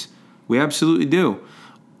streets. We absolutely do.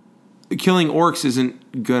 Killing orcs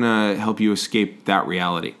isn't going to help you escape that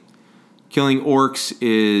reality. Killing orcs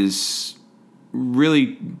is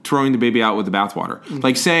really throwing the baby out with the bathwater. Mm-hmm.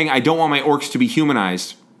 Like saying, I don't want my orcs to be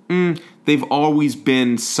humanized. They've always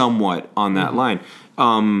been somewhat on that line.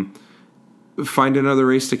 Find another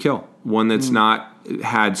race to kill. One that's not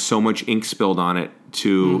had so much ink spilled on it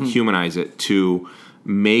to humanize it, to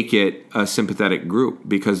make it a sympathetic group,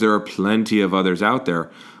 because there are plenty of others out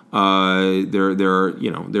there. There are plenty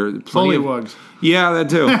of Bullywugs. Yeah, that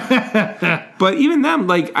too. But even them,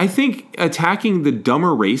 like, I think attacking the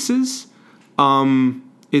dumber races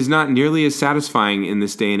is not nearly as satisfying in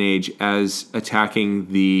this day and age as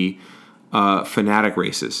attacking the fanatic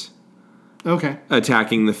races. Okay.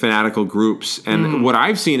 Attacking the fanatical groups. And what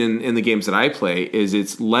I've seen in the games that I play is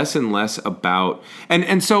it's less and less about...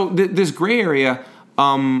 And so this gray area,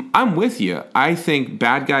 I'm with you. I think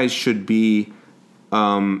bad guys should be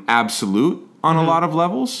absolute on a lot of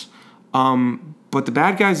levels. But the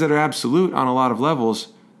bad guys that are absolute on a lot of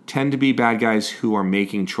levels tend to be bad guys who are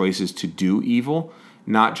making choices to do evil,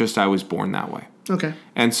 not just I was born that way. Okay.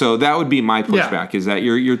 And so that would be my pushback, is that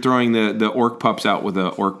you're throwing the orc pups out with the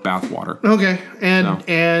orc bathwater. Okay.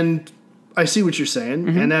 And I see what you're saying.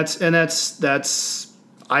 And that's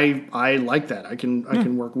I like that. I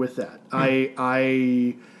can work with that.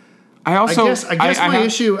 I guess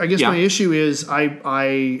my issue is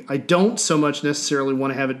I don't so much necessarily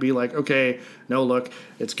want to have it be like, okay, no, look,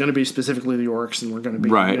 it's going to be specifically the orcs, and we're going to be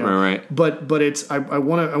right. But it's I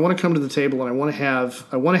want to come to the table, and I want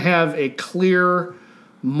to have a clear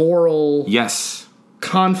moral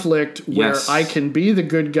conflict where I can be the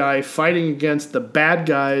good guy fighting against the bad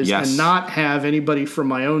guys and not have anybody from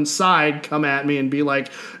my own side come at me and be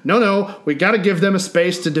like, no, we got to give them a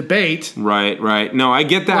space to debate. Right. No, I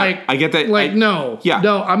get that. I get that. No,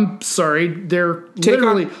 I'm sorry. They're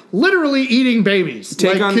literally eating babies.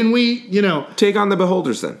 Can we, take on the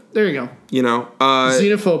beholders then? There you go.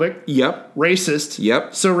 Xenophobic. Yep. Racist.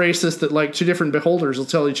 Yep. So racist that two different beholders will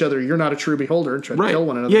tell each other you're not a true beholder and try to kill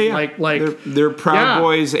one another. Yeah. They're Proud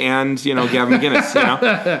Boys and Gavin McInnes.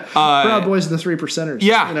 Proud Boys and the 3%ers.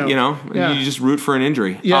 Yeah. You just root for an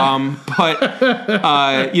injury. Yeah. But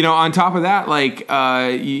on top of that,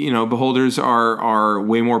 beholders are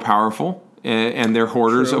way more powerful and they're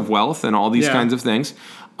hoarders of wealth and all these kinds of things.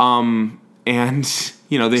 And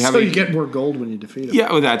they have. So you get more gold when you defeat them.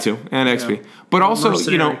 Yeah, that too, and XP. But also,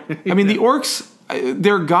 the orcs,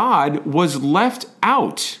 their god was left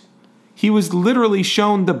out. He was literally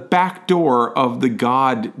shown the back door of the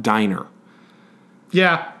god diner.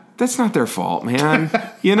 Yeah. That's not their fault, man.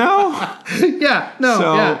 Yeah,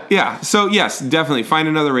 no. So yes, definitely find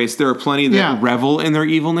another race. There are plenty that revel in their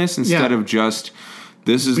evilness instead of just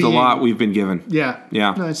this is the lot we've been given. Yeah.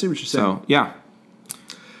 No, I see what you're saying. So yeah.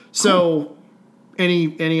 So,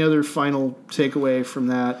 any other final takeaway from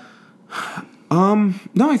that?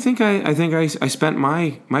 No, I think I spent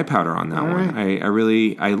my powder on that one. Right.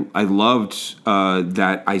 I loved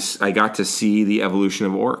that I got to see the evolution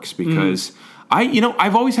of orcs because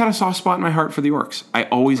I've always had a soft spot in my heart for the orcs. I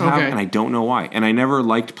always have, and I don't know why. And I never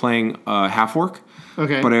liked playing half orc.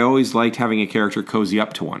 Okay. But I always liked having a character cozy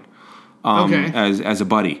up to one. As a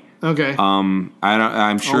buddy. Okay.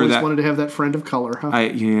 I'm sure always wanted to have that friend of color, huh?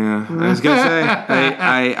 I was gonna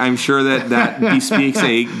say I'm sure that bespeaks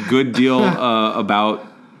a good deal about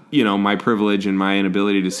my privilege and my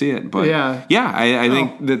inability to see it. But I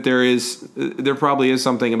think that there probably is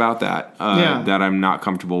something about that that I'm not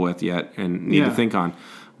comfortable with yet and need to think on.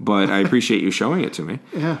 But I appreciate you showing it to me.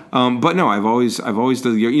 Yeah. But no, I've always why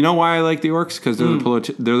I like the orcs because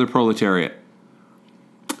they're the proletariat.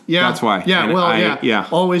 Yeah, that's why. Yeah,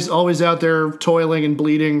 always out there toiling and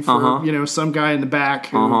bleeding for some guy in the back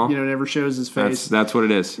who never shows his face. That's what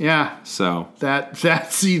it is. Yeah. So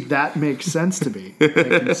that makes sense to me. I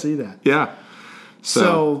can see that. Yeah.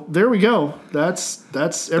 So there we go. That's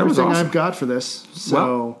everything awesome. I've got for this. So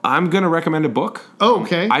well, I'm going to recommend a book. Oh,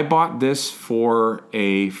 okay. I bought this for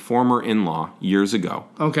a former in-law years ago.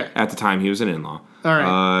 Okay. At the time, he was an in-law. All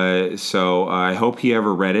right. So I hope he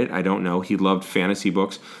ever read it. I don't know. He loved fantasy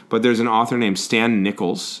books. But there's an author named Stan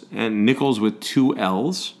Nichols, and Nichols with 2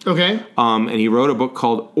 L's. Okay. And he wrote a book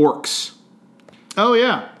called Orcs. Oh,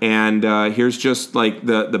 yeah. And here's just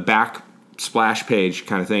the back splash page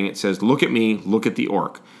kind of thing. It says, "Look at me, look at the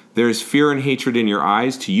orc. There is fear and hatred in your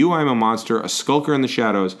eyes. To you I am a monster, a skulker in the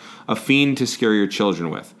shadows, a fiend to scare your children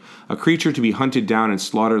with, a creature to be hunted down and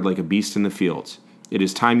slaughtered like a beast in the fields. It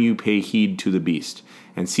is time you pay heed to the beast,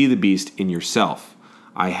 and see the beast in yourself.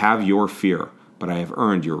 I have your fear, but I have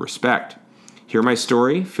earned your respect. Hear my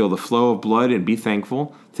story, feel the flow of blood, and be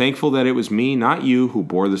thankful. Thankful that it was me, not you, who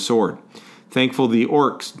bore the sword. Thankful to the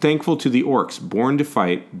orcs, born to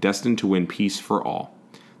fight, destined to win peace for all.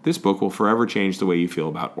 This book will forever change the way you feel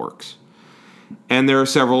about orcs." And there are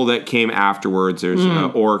several that came afterwards. There's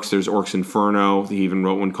Orcs. There's Orcs Inferno. He even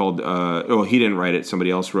wrote one called... he didn't write it.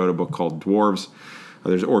 Somebody else wrote a book called Dwarves.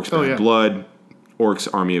 There's Orcs Bad Blood.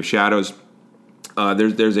 Orcs Army of Shadows.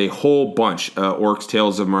 There's a whole bunch. Orcs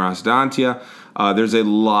Tales of Marasdantia. There's a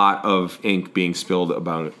lot of ink being spilled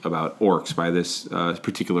about orcs by this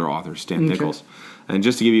particular author, Stan Nichols. And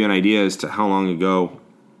just to give you an idea as to how long ago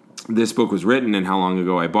this book was written and how long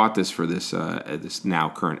ago I bought this for this now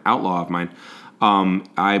current outlaw of mine,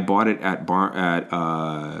 I bought it at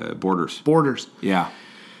Borders. Borders. Yeah.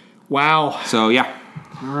 Wow. So, yeah.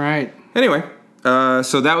 All right. Anyway,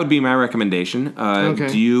 so that would be my recommendation.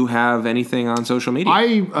 Do you have anything on social media?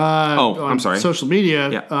 I'm sorry. Social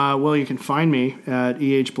media, well, you can find me at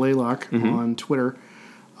EH Blaylock on Twitter.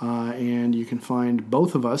 And you can find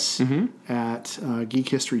both of us at Geek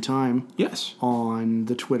History Time. Yes. On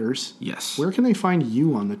the Twitters. Yes. Where can they find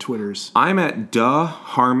you on the Twitters? I'm at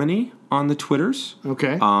Harmony on the Twitters.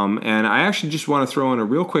 Okay. And I actually just want to throw in a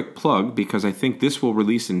real quick plug because I think this will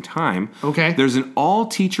release in time. Okay. There's an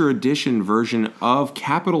all-teacher edition version of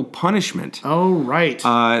Capital Punishment. Oh, right.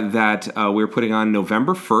 That we're putting on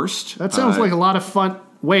November 1st. That sounds like a lot of fun.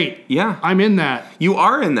 Wait. Yeah. I'm in that. You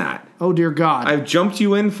are in that. Oh, dear God. I've jumped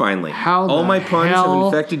you in finally. How all the my puns hell?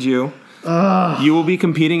 have infected you. You will be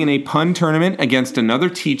competing in a pun tournament against another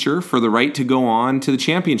teacher for the right to go on to the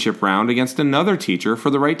championship round against another teacher for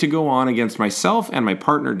the right to go on against myself and my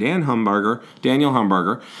partner Daniel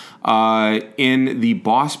Humbarger, in the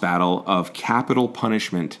boss battle of Capital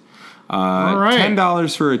Punishment. All right.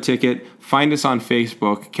 $10 for a ticket. Find us on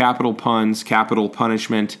Facebook, Capital Puns, Capital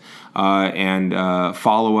Punishment, and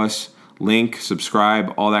follow us. Link,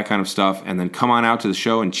 subscribe, all that kind of stuff, and then come on out to the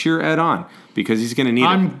show and cheer Ed on because he's going to need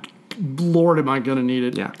it. Lord, am I going to need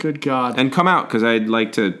it. Yeah. Good God. And come out because I'd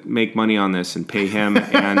like to make money on this and pay him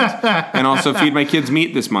and also feed my kids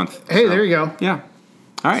meat this month. Hey, there you go. Yeah.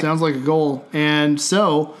 All right. Sounds like a goal. And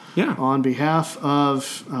so, yeah. On behalf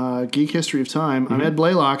of Geek History of Time, I'm Ed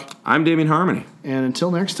Blaylock. I'm Damian Harmony. And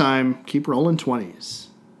until next time, keep rolling 20s.